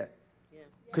character yet.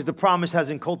 Because the promise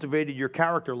hasn't cultivated your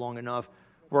character long enough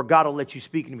where God will let you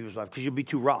speak into people's life because you'll be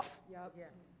too rough.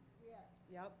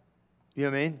 You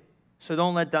know what I mean? So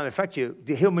don't let that affect you.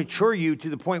 He'll mature you to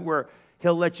the point where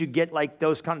he'll let you get like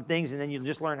those kind of things, and then you'll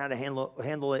just learn how to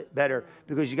handle it better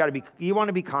because you want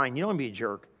to be kind. You don't want to be a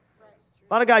jerk.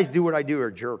 A lot of guys do what I do are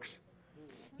jerks,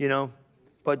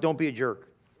 but don't be a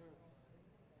jerk,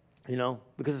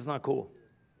 because it's not cool.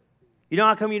 You know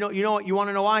how come you want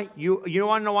to know why? You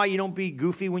want to know why you don't be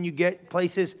goofy when you get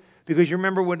places? Because you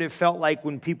remember what it felt like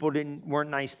when people weren't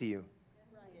nice to you.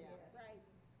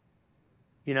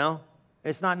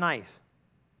 It's not nice.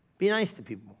 Be nice to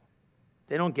people.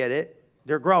 They don't get it.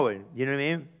 They're growing. You know what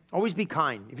I mean? Always be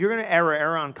kind. If you're going to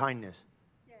err on kindness.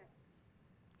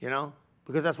 Yes.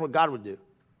 Because that's what God would do.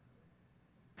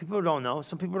 People don't know.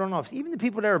 Some people don't know. Even the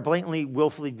people that are blatantly,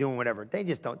 willfully doing whatever, they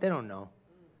don't know.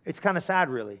 It's kind of sad,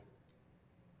 really.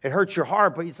 It hurts your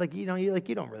heart, but it's like, you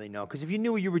don't really know. Because if you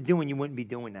knew what you were doing, you wouldn't be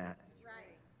doing that.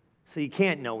 Right. So you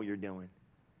can't know what you're doing.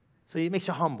 So it makes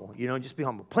you humble, just be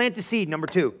humble. Plant the seed, number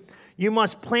 2. You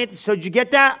must plant. So did you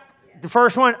get that? Yeah. The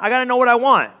first one, I got to know what I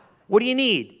want. What do you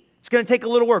need? It's going to take a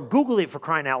little work. Google it, for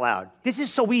crying out loud. This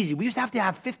is so easy. We used to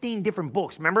have 15 different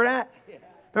books. Remember that? Yeah.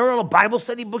 Remember all the Bible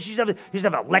study books? You used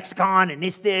to have a lexicon and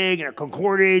this thing and a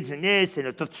concordance and this and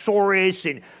a thesaurus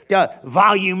and the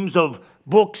volumes of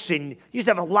books. And you used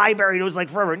to have a library that was like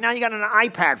forever. Now you got an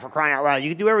iPad, for crying out loud.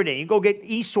 You can do everything. You can go get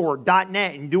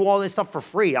esword.net and do all this stuff for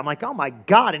free. I'm like, oh my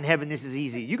God, in heaven, this is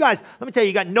easy. You guys, let me tell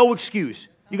you got no excuse.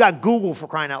 You got Google, for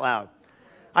crying out loud.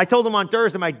 I told him on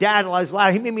Thursday, my dad was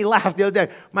loud. He made me laugh the other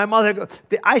day. My mother,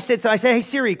 I said, hey,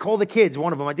 Siri, call the kids.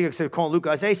 One of them, I think I said, call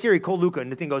Luca. I said, hey, Siri, call Luca. And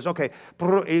the thing goes, okay.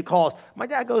 It calls. My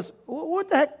dad goes, what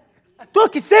the heck?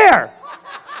 Look, it's there.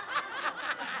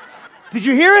 Did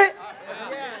you hear it?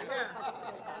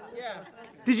 Yeah.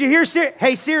 Did you hear Siri?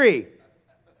 Hey, Siri.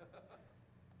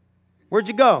 Where'd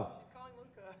you go?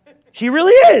 She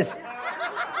really is.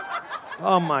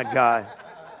 Oh, my God.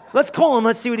 Let's call him.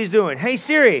 Let's see what he's doing. Hey,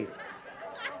 Siri.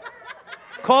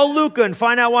 Call Luca and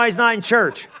find out why he's not in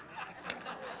church.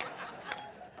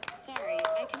 Sorry,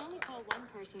 I can only call one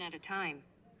person at a time.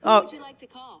 Who Oh. would you like to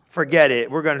call? Forget it.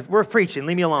 We're preaching.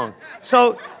 Leave me alone.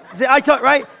 So I talk,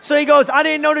 right? So he goes, I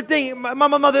didn't know the thing. My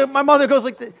mother goes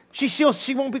like,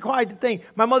 she won't be quiet. The thing.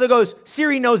 My mother goes,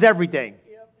 Siri knows everything.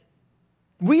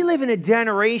 We live in a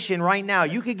generation right now.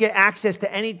 You could get access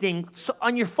to anything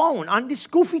on your phone, on this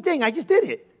goofy thing. I just did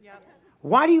it.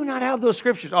 Why do you not have those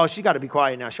scriptures? Oh, she got to be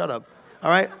quiet now. Shut up.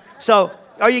 All right? So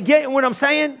are you getting what I'm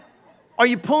saying? Are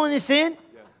you pulling this in?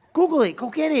 Google it. Go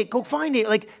get it. Go find it.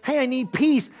 Like, hey, I need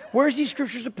peace. Where's these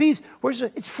scriptures of peace?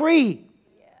 It's free.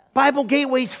 Bible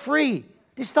Gateway's free.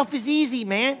 This stuff is easy,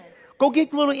 man. Go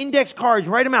get little index cards.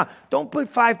 Write them out. Don't put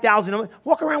 5,000 of them.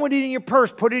 Walk around with it in your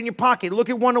purse. Put it in your pocket. Look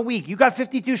at one a week. You got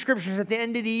 52 scriptures at the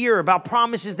end of the year about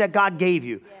promises that God gave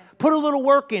you. Put a little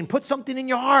work in. Put something in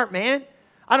your heart, man.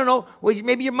 I don't know,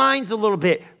 maybe your mind's a little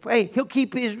bit. Hey, he'll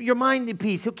keep your mind in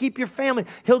peace. He'll keep your family.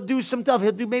 He'll do some stuff.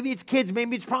 Maybe it's kids,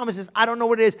 maybe it's promises. I don't know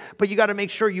what it is, but you got to make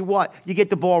sure you what? You get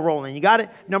the ball rolling. You got it?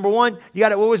 Number one, you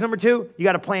got it. What was number two? You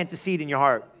got to plant the seed in your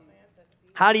heart.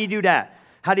 How do you do that?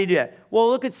 How do you do that? Well,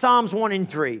 look at Psalms 1 and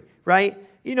 3, right?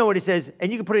 You know what it says,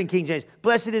 and you can put it in King James.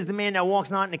 Blessed is the man that walks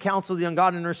not in the counsel of the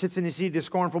ungodly, nor sits in the seat of the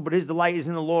scornful, but his delight is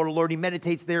in the law of the Lord. He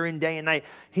meditates therein day and night.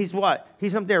 He's what?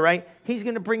 He's up there, right? He's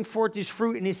going to bring forth his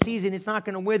fruit in his season. It's not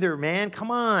going to wither, man. Come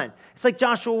on. It's like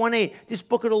Joshua 1:8. This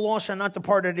book of the law shall not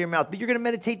depart out of your mouth, but you're going to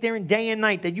meditate therein day and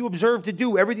night, that you observe to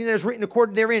do everything that is written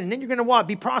according therein. And then you're going to what?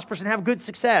 Be prosperous and have good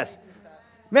success.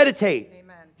 Meditate.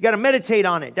 You got to meditate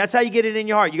on it. That's how you get it in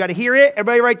your heart. You got to hear it.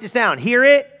 Everybody write this down. Hear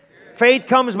it. Faith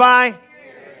comes by.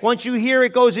 Once you hear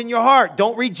it, goes in your heart.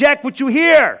 Don't reject what you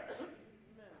hear.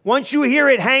 Once you hear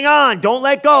it, hang on. Don't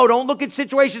let go. Don't look at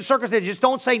situations, circumstances. Just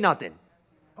don't say nothing.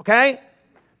 Okay?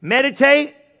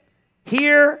 Meditate.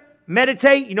 Hear.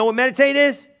 Meditate. You know what meditate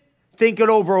is? Think it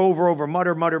over.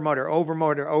 Mutter.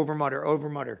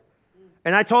 Over.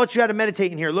 And I taught you how to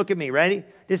meditate in here. Look at me. Ready?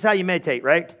 This is how you meditate,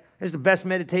 right? This is the best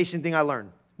meditation thing I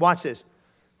learned. Watch this.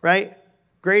 Right?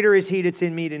 Greater is he that's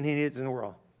in me than he that's in the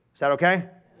world. Is that okay?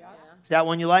 Is that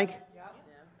one you like? Yep.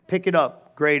 Pick it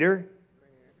up. Greater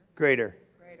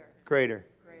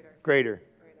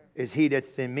is he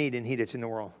that's in me than he that's in the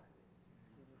world.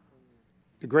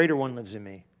 The greater one lives in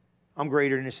me. I'm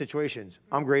greater than the situations.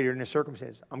 I'm greater than the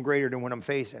circumstances. I'm greater than what I'm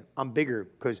facing. I'm bigger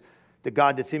because the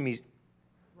God that's in me.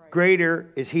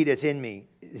 Greater is he that's in me.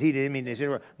 Is he that's in me than is in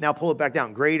the world. Now pull it back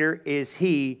down. Greater is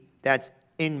he that's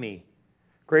in me.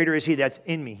 Greater is he that's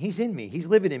in me. He's in me. He's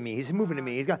living in me. He's moving in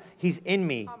me. He's in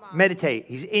me. Meditate.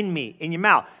 He's in me. In your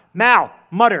mouth. Mouth.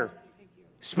 Mutter.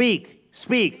 Speak.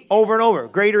 Over and over.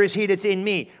 Greater is he that's in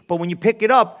me. But when you pick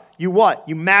it up, you what?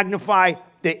 You magnify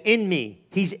the in me.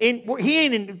 He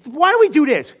ain't in. Why do we do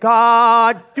this?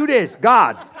 God. Do this.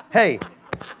 God. Hey,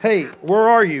 where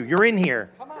are you? You're in here.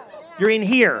 You're in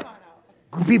here.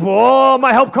 People, oh,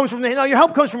 my help comes from no, your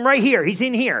help comes from right here. He's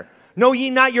in here. Know ye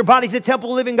not your body's the temple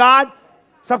of the living God?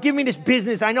 Stop giving me this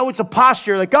business. I know it's a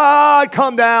posture like, God,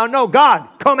 come down. No, God,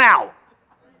 come out.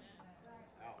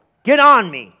 Get on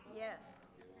me. Yes.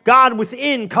 God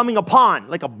within coming upon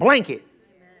like a blanket.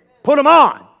 Amen. Put him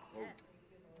on. Yes.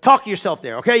 Talk to yourself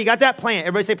there, okay? You got that? Plant.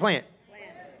 Everybody say plant.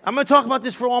 I'm going to talk about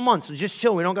this for all months, so just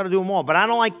chill. We don't got to do them all. But I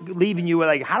don't like leaving you with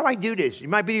like, how do I do this? You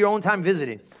might be your own time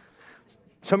visiting.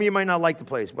 Some of you might not like the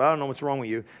place, but I don't know what's wrong with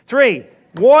you. 3,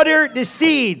 water the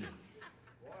seed.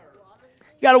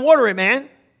 You got to water it, man.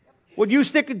 Would you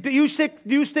stick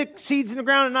seeds in the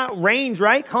ground and not rains,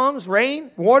 right? Comes,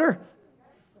 rain, water.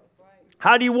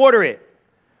 How do you water it?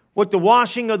 With the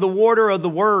washing of the water of the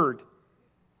word.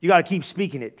 You got to keep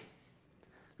speaking it.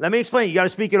 Let me explain. You got to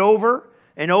speak it over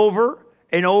and over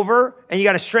and over, and you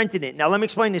got to strengthen it. Now, let me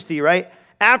explain this to you, right?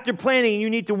 After planting, you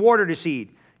need to water the seed.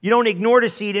 You don't ignore the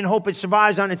seed and hope it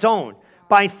survives on its own.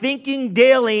 By thinking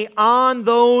daily on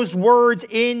those words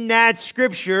in that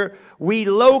scripture, we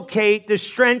locate the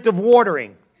strength of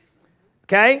watering.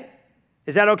 Okay?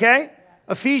 Is that okay?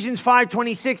 Ephesians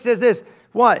 5:26 says this.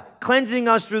 What? Cleansing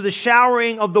us through the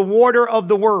showering of the water of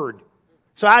the word.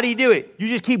 So how do you do it? You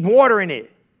just keep watering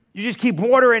it. You just keep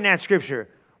watering that scripture.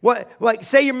 What? Like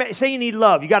say you need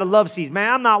love. You got a love seed.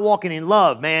 Man, I'm not walking in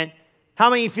love, man. How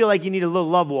many of you feel like you need a little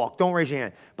love walk? Don't raise your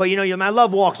hand. But my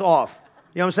love walk's off.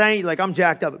 You know what I'm saying? Like I'm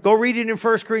jacked up. Go read it in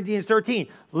 1 Corinthians 13.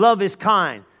 Love is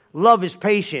kind. Love is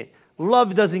patient.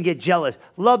 Love doesn't get jealous.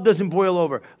 Love doesn't boil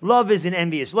over. Love isn't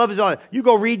envious. Love is all. You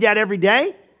go read that every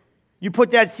day. You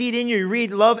put that seed in you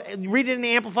read love. Read it in the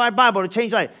Amplified Bible to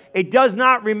change life. It does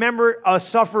not remember a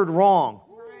suffered wrong.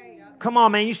 Come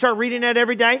on, man. You start reading that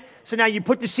every day. So now you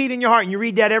put the seed in your heart and you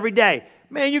read that every day.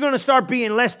 Man, you're going to start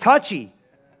being less touchy.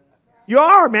 You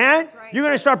are, man. You're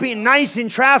going to start being nice in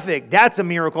traffic. That's a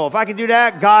miracle. If I can do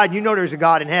that, God, you know there's a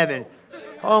God in heaven.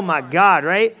 Oh, my God,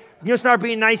 right? You'll start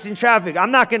being nice in traffic.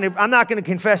 I'm not going to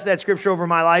confess that scripture over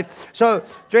my life. So,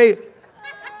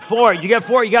 4, you get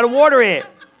 4, you got to water it.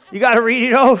 You got to read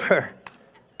it over.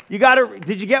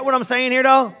 Did you get what I'm saying here,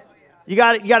 though? You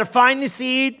got to find the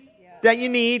seed that you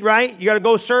need, right? You got to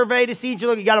go survey the seed.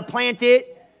 You got to plant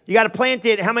it. You got to plant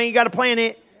it. How many you got to plant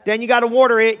it? Then you got to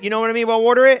water it. You know what I mean by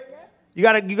water it? You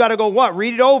got to go what?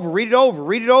 Read it over.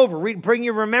 Bring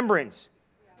your remembrance.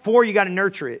 4, you got to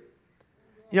nurture it.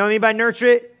 You know what I mean by nurture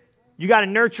it? You got to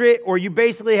nurture it, or you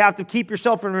basically have to keep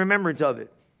yourself in remembrance of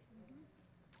it.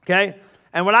 Okay?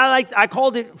 And what I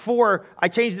called it 4, I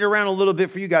changed it around a little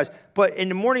bit for you guys. But in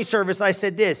the morning service, I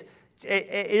said this.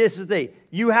 This is the thing.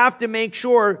 You have to make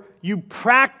sure you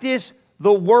practice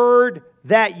the word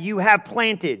that you have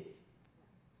planted.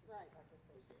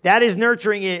 That is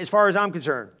nurturing it as far as I'm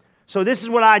concerned. So this is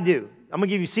what I do. I'm going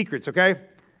to give you secrets, okay?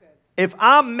 If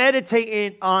I'm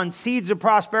meditating on seeds of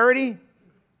prosperity,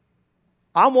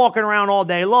 I'm walking around all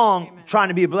day long trying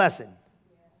to be a blessing.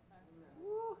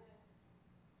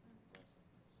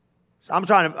 So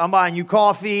I'm buying you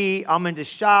coffee. I'm in the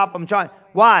shop.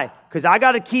 Why? Because I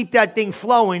got to keep that thing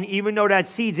flowing even though that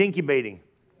seed's incubating.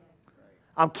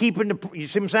 I'm keeping you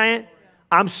see what I'm saying?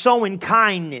 I'm sowing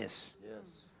kindness.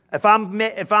 If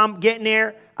I'm getting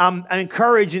there, I'm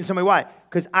encouraging somebody. Why?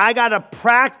 Because I got to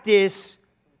practice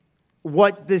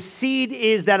what the seed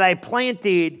is that I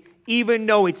planted, even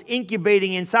though it's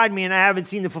incubating inside me and I haven't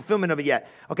seen the fulfillment of it yet.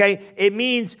 Okay? It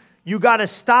means you got to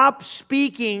stop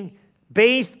speaking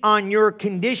based on your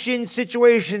conditions,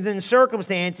 situations, and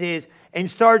circumstances and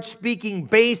start speaking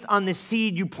based on the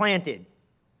seed you planted.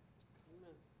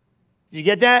 You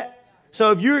get that?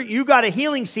 So if you got a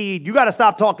healing seed, you got to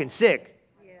stop talking sick.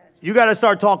 You got to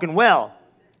start talking well.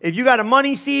 If you got a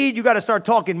money seed, you got to start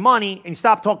talking money and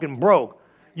stop talking broke.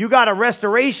 You got a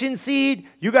restoration seed,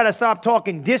 you got to stop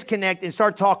talking disconnect and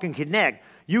start talking connect.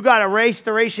 You got a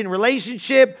restoration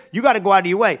relationship, you got to go out of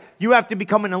your way. You have to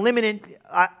become an eliminate.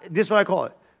 This is what I call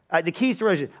it. The keys to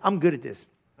relationship. I'm good at this.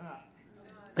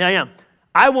 Yeah, I am.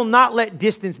 I will not let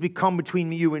distance become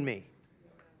between you and me.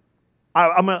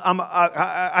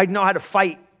 I know how to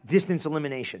fight distance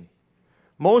elimination.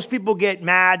 Most people get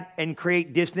mad and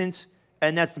create distance,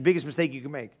 and that's the biggest mistake you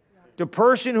can make. The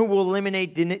person who will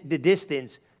eliminate the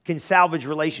distance can salvage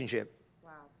relationship.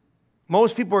 Wow.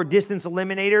 Most people who are distance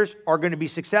eliminators are going to be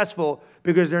successful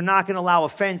because they're not going to allow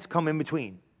offense come in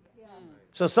between. Yeah.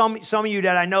 So some of you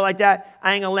that I know like that,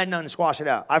 I ain't going to let nothing squash it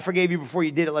out. I forgave you before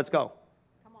you did it. Let's go.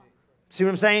 Come on. See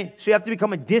what I'm saying? So you have to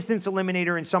become a distance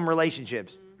eliminator in some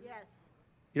relationships. Yes.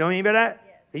 You know what I mean by that?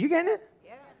 Yes. Are you getting it?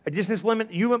 Yes. A distance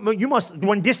limit. You must,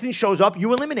 when distance shows up,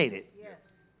 you eliminate it. Yes.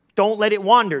 Don't let it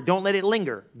wander. Don't let it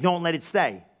linger. Don't let it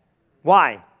stay.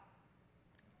 Why?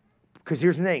 Because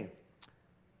here's the thing.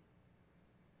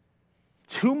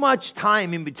 Too much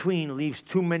time in between leaves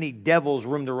too many devils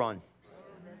room to run.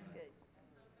 That's good.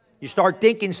 You start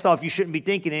thinking stuff you shouldn't be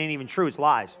thinking. It ain't even true. It's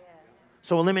lies. Yes.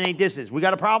 So eliminate distance. We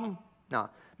got a problem? No.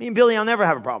 Me and Billy, I'll never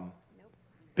have a problem. Nope.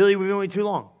 Billy, we've been waiting too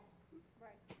long.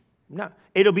 Right. No.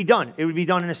 It'll be done. It would be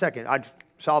done in a second. I'd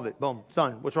solve it. Boom. It's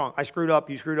done. What's wrong? I screwed up.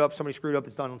 You screwed up. Somebody screwed up.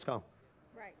 It's done. Let's go.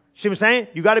 Right. See what I'm saying?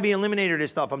 You got to be an eliminator of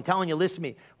this stuff. I'm telling you, listen to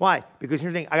me. Why? Because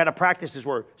here's the thing. I got to practice this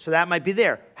word. So that might be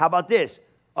there. How about this?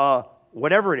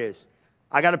 Whatever it is.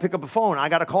 I got to pick up a phone. I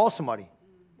got to call somebody.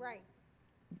 Right.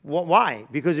 Why?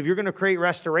 Because if you're going to create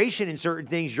restoration in certain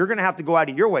things, you're going to have to go out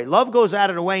of your way. Love goes out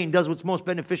of the way and does what's most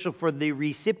beneficial for the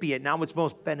recipient, not what's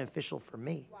most beneficial for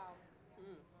me. Wow.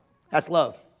 That's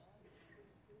love.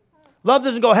 Love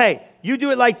doesn't go, hey, you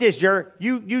do it like this, Jer.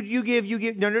 You give.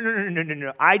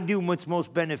 No. I do what's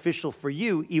most beneficial for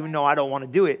you, even though I don't want to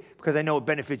do it, because I know it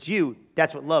benefits you.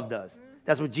 That's what love does.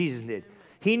 That's what Jesus did.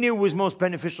 He knew it was most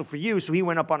beneficial for you, so he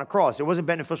went up on a cross. It wasn't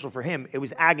beneficial for him. It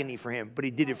was agony for him, but he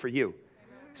did it for you.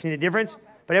 See the difference?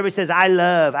 But everybody says, I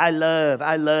love you. I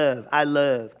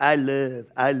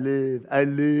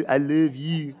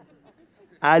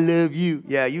love you.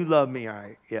 Yeah, you love me, all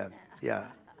right.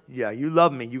 Yeah, you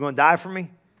love me. You going to die for me?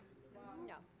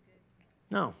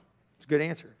 No. It's a good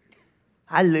answer.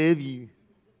 I love you.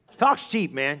 Talk's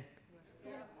cheap, man.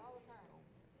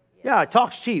 Yeah,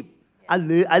 talk's cheap. I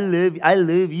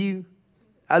love you.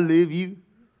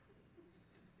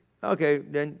 Okay,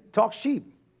 then talk's cheap.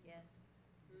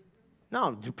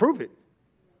 No, to prove it.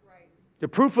 The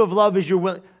proof of love is your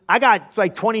will. I got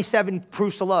like 27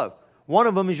 proofs of love. One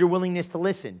of them is your willingness to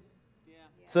listen.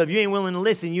 So if you ain't willing to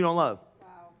listen, you don't love.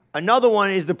 Another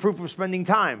one is the proof of spending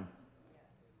time.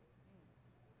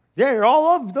 Yeah, they're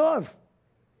all love.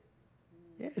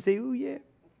 Yeah, say, ooh, yeah.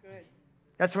 That's good.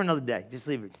 That's for another day. Just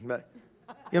leave it. But,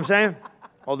 you know what I'm saying?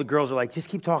 All the girls are like, just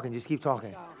keep talking, just keep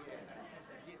talking.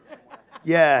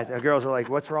 Yeah, the girls are like,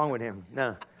 what's wrong with him?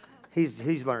 No,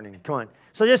 he's learning. Come on.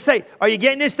 So just say, are you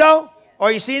getting this though?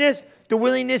 Are you seeing this? The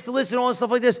willingness to listen, all this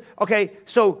stuff like this. Okay,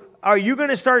 so are you going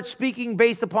to start speaking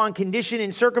based upon condition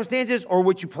and circumstances or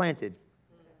what you planted?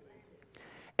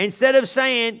 Instead of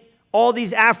saying all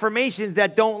these affirmations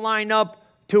that don't line up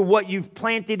to what you've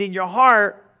planted in your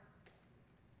heart,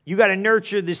 you got to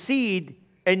nurture the seed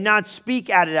and not speak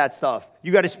out of that stuff.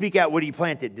 You got to speak out what he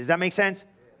planted. Does that make sense?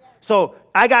 So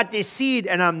I got this seed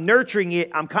and I'm nurturing it.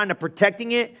 I'm kind of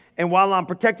protecting it. And while I'm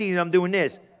protecting it, I'm doing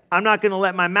this. I'm not going to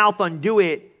let my mouth undo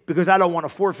it because I don't want to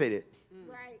forfeit it.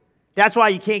 Right. That's why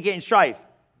you can't get in strife.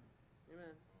 Amen.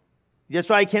 That's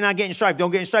why you cannot get in strife. Don't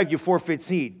get in strife. You forfeit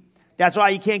seed. That's why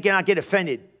you cannot get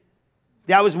offended.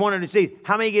 That was one of the things.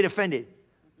 How many get offended?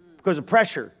 Because of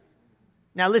pressure.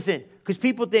 Now listen, because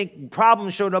people think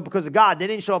problems showed up because of God. They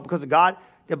didn't show up because of God.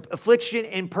 The affliction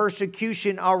and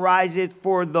persecution ariseth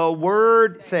for the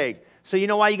word's sake. So you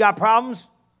know why you got problems?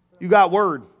 You got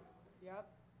word. Yep.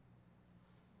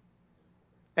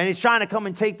 And it's trying to come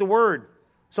and take the word.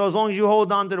 So as long as you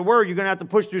hold on to the word, you're going to have to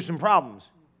push through some problems.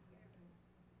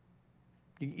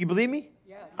 You believe me?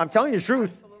 Yes. I'm telling you the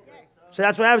truth. Absolutely. So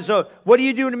that's what happens. So what do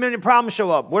you do the minute problems show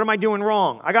up? What am I doing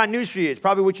wrong? I got news for you. It's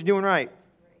probably what you're doing right.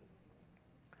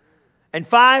 And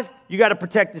 5, you got to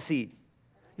protect the seed.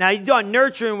 Now, you thought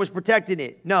nurturing was protecting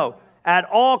it. No. At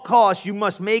all costs, you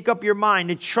must make up your mind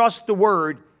to trust the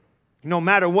word no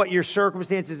matter what your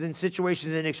circumstances and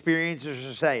situations and experiences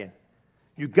are saying.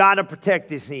 You got to protect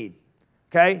this seed.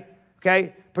 Okay?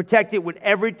 Okay? Protect it with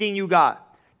everything you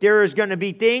got. There is going to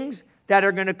be things that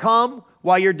are going to come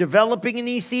while you're developing in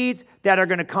these seeds that are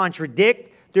going to contradict.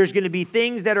 There's going to be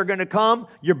things that are going to come.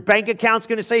 Your bank account's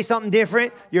going to say something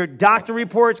different. Your doctor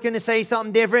report's going to say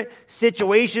something different.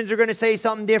 Situations are going to say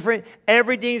something different.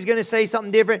 Everything's going to say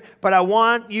something different. But I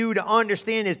want you to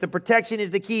understand this. The protection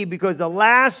is the key because the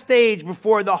last stage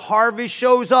before the harvest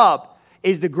shows up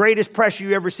is the greatest pressure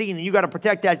you've ever seen. And you got to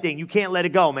protect that thing. You can't let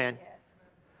it go, man.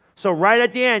 So right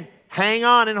at the end, hang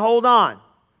on and hold on.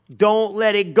 Don't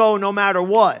let it go no matter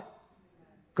what.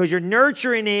 Because you're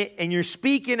nurturing it and you're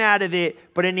speaking out of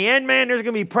it. But in the end, man, there's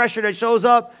going to be pressure that shows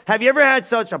up. Have you ever had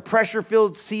such a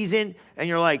pressure-filled season and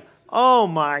you're like, oh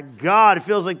my God, it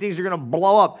feels like things are going to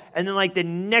blow up. And then like the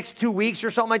next 2 weeks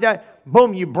or something like that,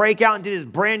 boom, you break out into this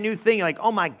brand new thing. You're like,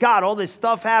 oh my God, all this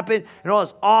stuff happened and all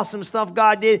this awesome stuff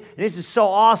God did. And this is so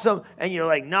awesome. And you're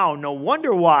like, no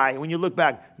wonder why. When you look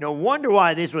back, no wonder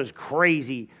why this was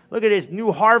crazy. Look at this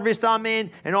new harvest I'm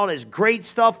in and all this great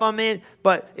stuff I'm in.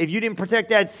 But if you didn't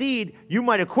protect that seed, you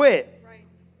might have quit. Right.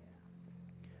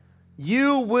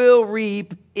 You will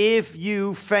reap if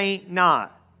you faint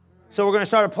not. So we're going to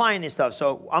start applying this stuff.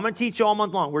 So I'm going to teach you all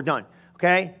month long. We're done.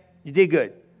 Okay? You did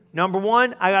good. Number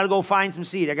 1, I got to go find some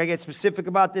seed. I got to get specific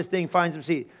about this thing, find some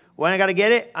seed. When I got to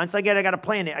get it, once I get it, I got to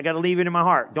plant it. I got to leave it in my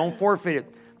heart. Don't forfeit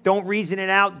it. Don't reason it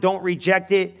out. Don't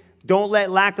reject it. Don't let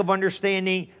lack of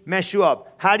understanding mess you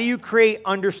up. How do you create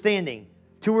understanding?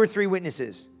 2 or 3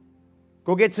 witnesses.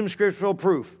 Go get some scriptural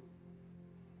proof.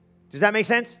 Does that make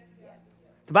sense? Yes.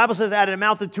 The Bible says, out of the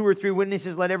mouth of 2 or 3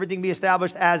 witnesses, let everything be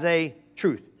established as a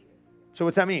truth. So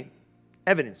what's that mean?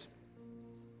 Evidence.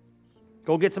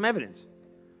 Go get some evidence.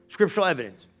 Scriptural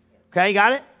evidence. Okay, you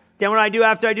got it? Then what do I do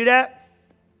after I do that?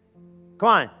 Come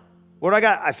on. What do I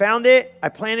got? I found it. I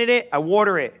planted it. I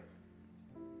water it.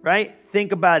 Right?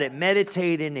 Think about it.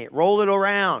 Meditate in it. Roll it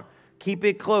around. Keep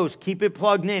it close. Keep it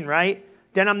plugged in, right?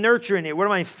 Then I'm nurturing it. What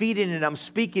am I feeding it? I'm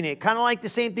speaking it. Kind of like the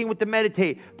same thing with the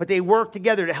meditate, but they work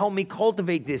together to help me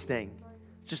cultivate this thing.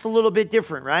 Just a little bit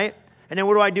different, right? And then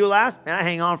what do I do last? Man, I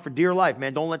hang on for dear life,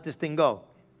 man. Don't let this thing go.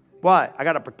 Why? I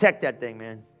got to protect that thing,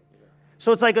 man.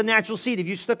 So it's like a natural seed. If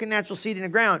you stuck a natural seed in the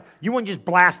ground, you wouldn't just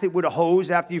blast it with a hose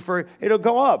after it'll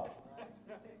go up.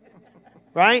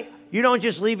 Right? You don't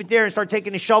just leave it there and start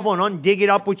taking a shovel and undig it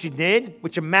up what you did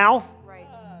with your mouth. Right.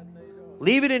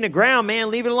 Leave it in the ground, man.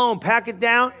 Leave it alone. Pack it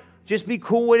down. Just be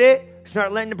cool with it.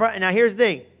 Start letting the Now here's the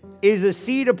thing. Is a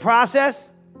seed a process?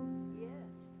 Yes.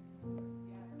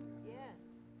 Yes.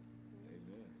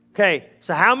 Okay,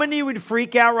 so how many would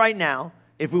freak out right now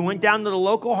if we went down to the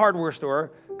local hardware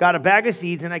store, got a bag of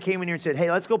seeds, and I came in here and said, hey,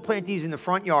 let's go plant these in the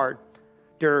front yard.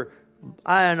 They're,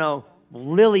 I don't know,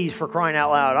 lilies for crying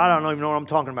out loud. I don't even know what I'm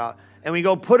talking about. And we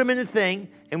go put them in the thing,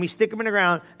 and we stick them in the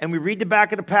ground, and we read the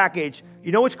back of the package.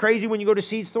 You know what's crazy when you go to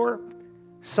seed store?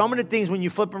 Some of the things, when you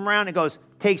flip them around, it goes,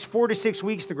 takes 4 to 6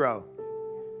 weeks to grow.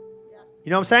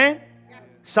 You know what I'm saying?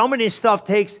 Some of this stuff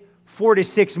takes 4 to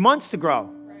 6 months to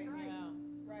grow.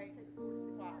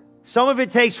 Some of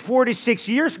it takes 4 to 6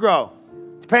 years to grow.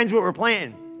 Depends what we're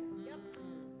planting.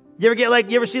 You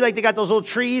ever see like they got those little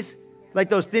trees, like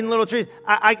those thin little trees?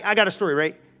 I got a story,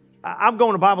 right? I'm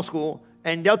going to Bible school,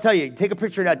 and they'll tell you, take a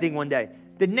picture of that thing one day.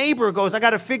 The neighbor goes, I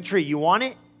got a fig tree. You want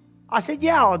it? I said,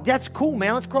 yeah, that's cool,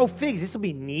 man. Let's grow figs. This will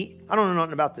be neat. I don't know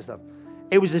nothing about this stuff.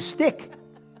 It was a stick.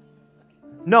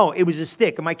 No, it was a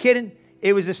stick. Am I kidding?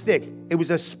 It was a stick. It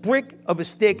was a sprig of a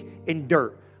stick in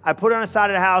dirt. I put it on the side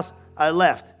of the house. I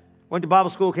left. Went to Bible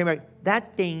school, came back.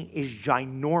 That thing is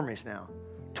ginormous now.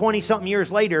 20-something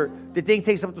years later, the thing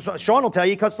takes up the... Sean will tell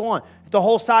you, he cuts the lawn. The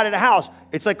whole side of the house,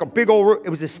 it's like a big old... It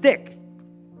was a stick.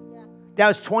 Yeah. That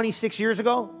was 26 years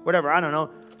ago? Whatever, I don't know.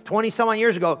 20-some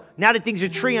years ago. Now the thing's a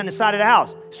tree on the side of the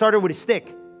house. Started with a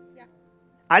stick. Yeah.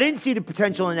 I didn't see the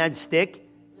potential in that stick.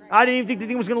 Right. I didn't even think the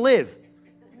thing was going to live.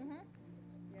 Mm-hmm.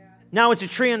 Yeah. Now it's a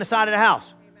tree on the side of the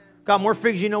house. Amen. Got more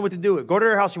figs, you know what to do with. Go to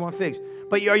their house, you want figs.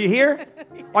 But are you here?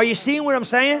 Are you seeing what I'm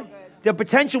saying? The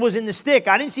potential was in the stick.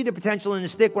 I didn't see the potential in the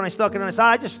stick when I stuck it on the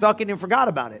side. I just stuck it and forgot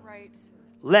about it. Right.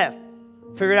 Left.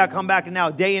 Figured out, come back, and now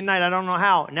day and night, I don't know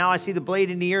how. Now I see the blade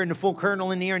in the ear and the full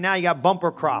kernel in the ear. Now you got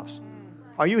bumper crops.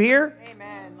 Are you here?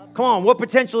 Amen. Come on, what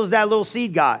potential is that little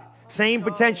seed got? Same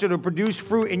potential to produce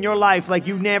fruit in your life like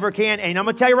you never can. And I'm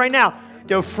going to tell you right now,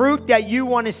 the fruit that you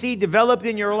want to see developed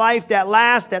in your life that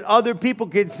lasts, that other people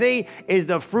can see, is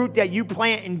the fruit that you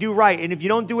plant and do right. And if you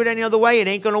don't do it any other way, it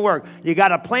ain't going to work. You got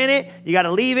to plant it, you got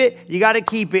to leave it, you got to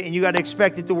keep it, and you got to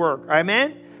expect it to work. All right,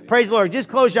 man? Praise the Lord. Just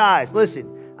close your eyes.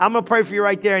 Listen, I'm going to pray for you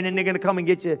right there, and then they're going to come and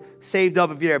get you saved up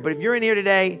if you're there. But if you're in here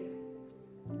today,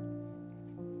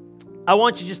 I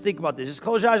want you to just think about this. Just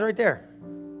close your eyes right there.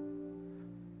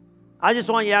 I just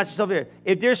want you to ask yourself here,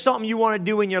 if there's something you want to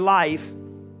do in your life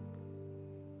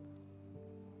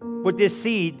with this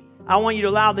seed, I want you to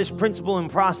allow this principle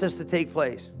and process to take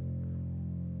place.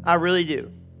 I really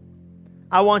do.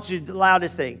 I want you to allow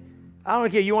this thing. I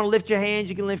don't care. You want to lift your hands,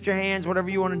 you can lift your hands,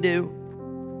 whatever you want to do.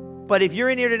 But if you're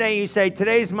in here today and you say,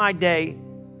 today's my day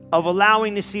of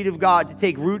allowing the seed of God to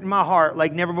take root in my heart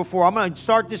like never before. I'm going to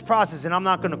start this process and I'm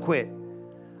not going to quit.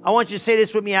 I want you to say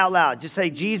this with me out loud. Just say,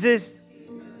 Jesus,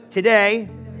 today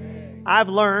I've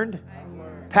learned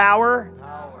power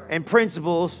and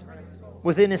principles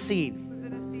within a seed.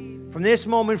 From this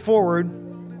moment forward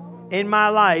in my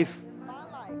life,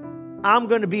 I'm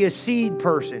going to be a seed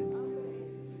person.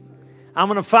 I'm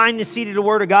going to find the seed of the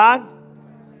Word of God.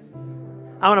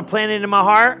 I'm going to plant it in my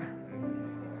heart.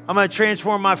 I'm going to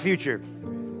transform my future.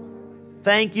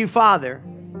 Thank you, Father,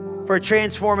 for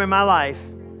transforming my life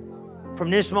from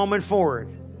this moment forward.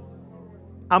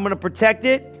 I'm going to protect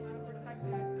it.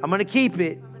 I'm going to keep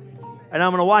it. And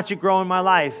I'm going to watch it grow in my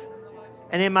life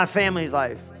and in my family's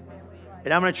life.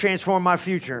 And I'm going to transform my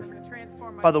future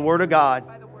by the Word of God.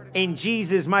 In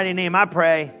Jesus' mighty name I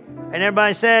pray. And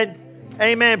everybody said,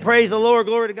 amen. Praise the Lord.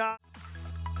 Glory to God.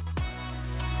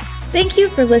 Thank you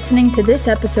for listening to this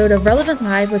episode of Relevant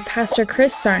Live with Pastor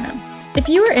Chris Sarno. If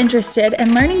you are interested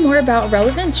in learning more about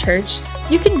Relevant Church,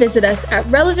 you can visit us at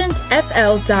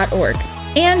relevantfl.org.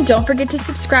 And don't forget to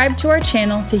subscribe to our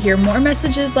channel to hear more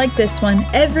messages like this one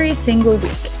every single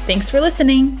week. Thanks for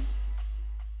listening.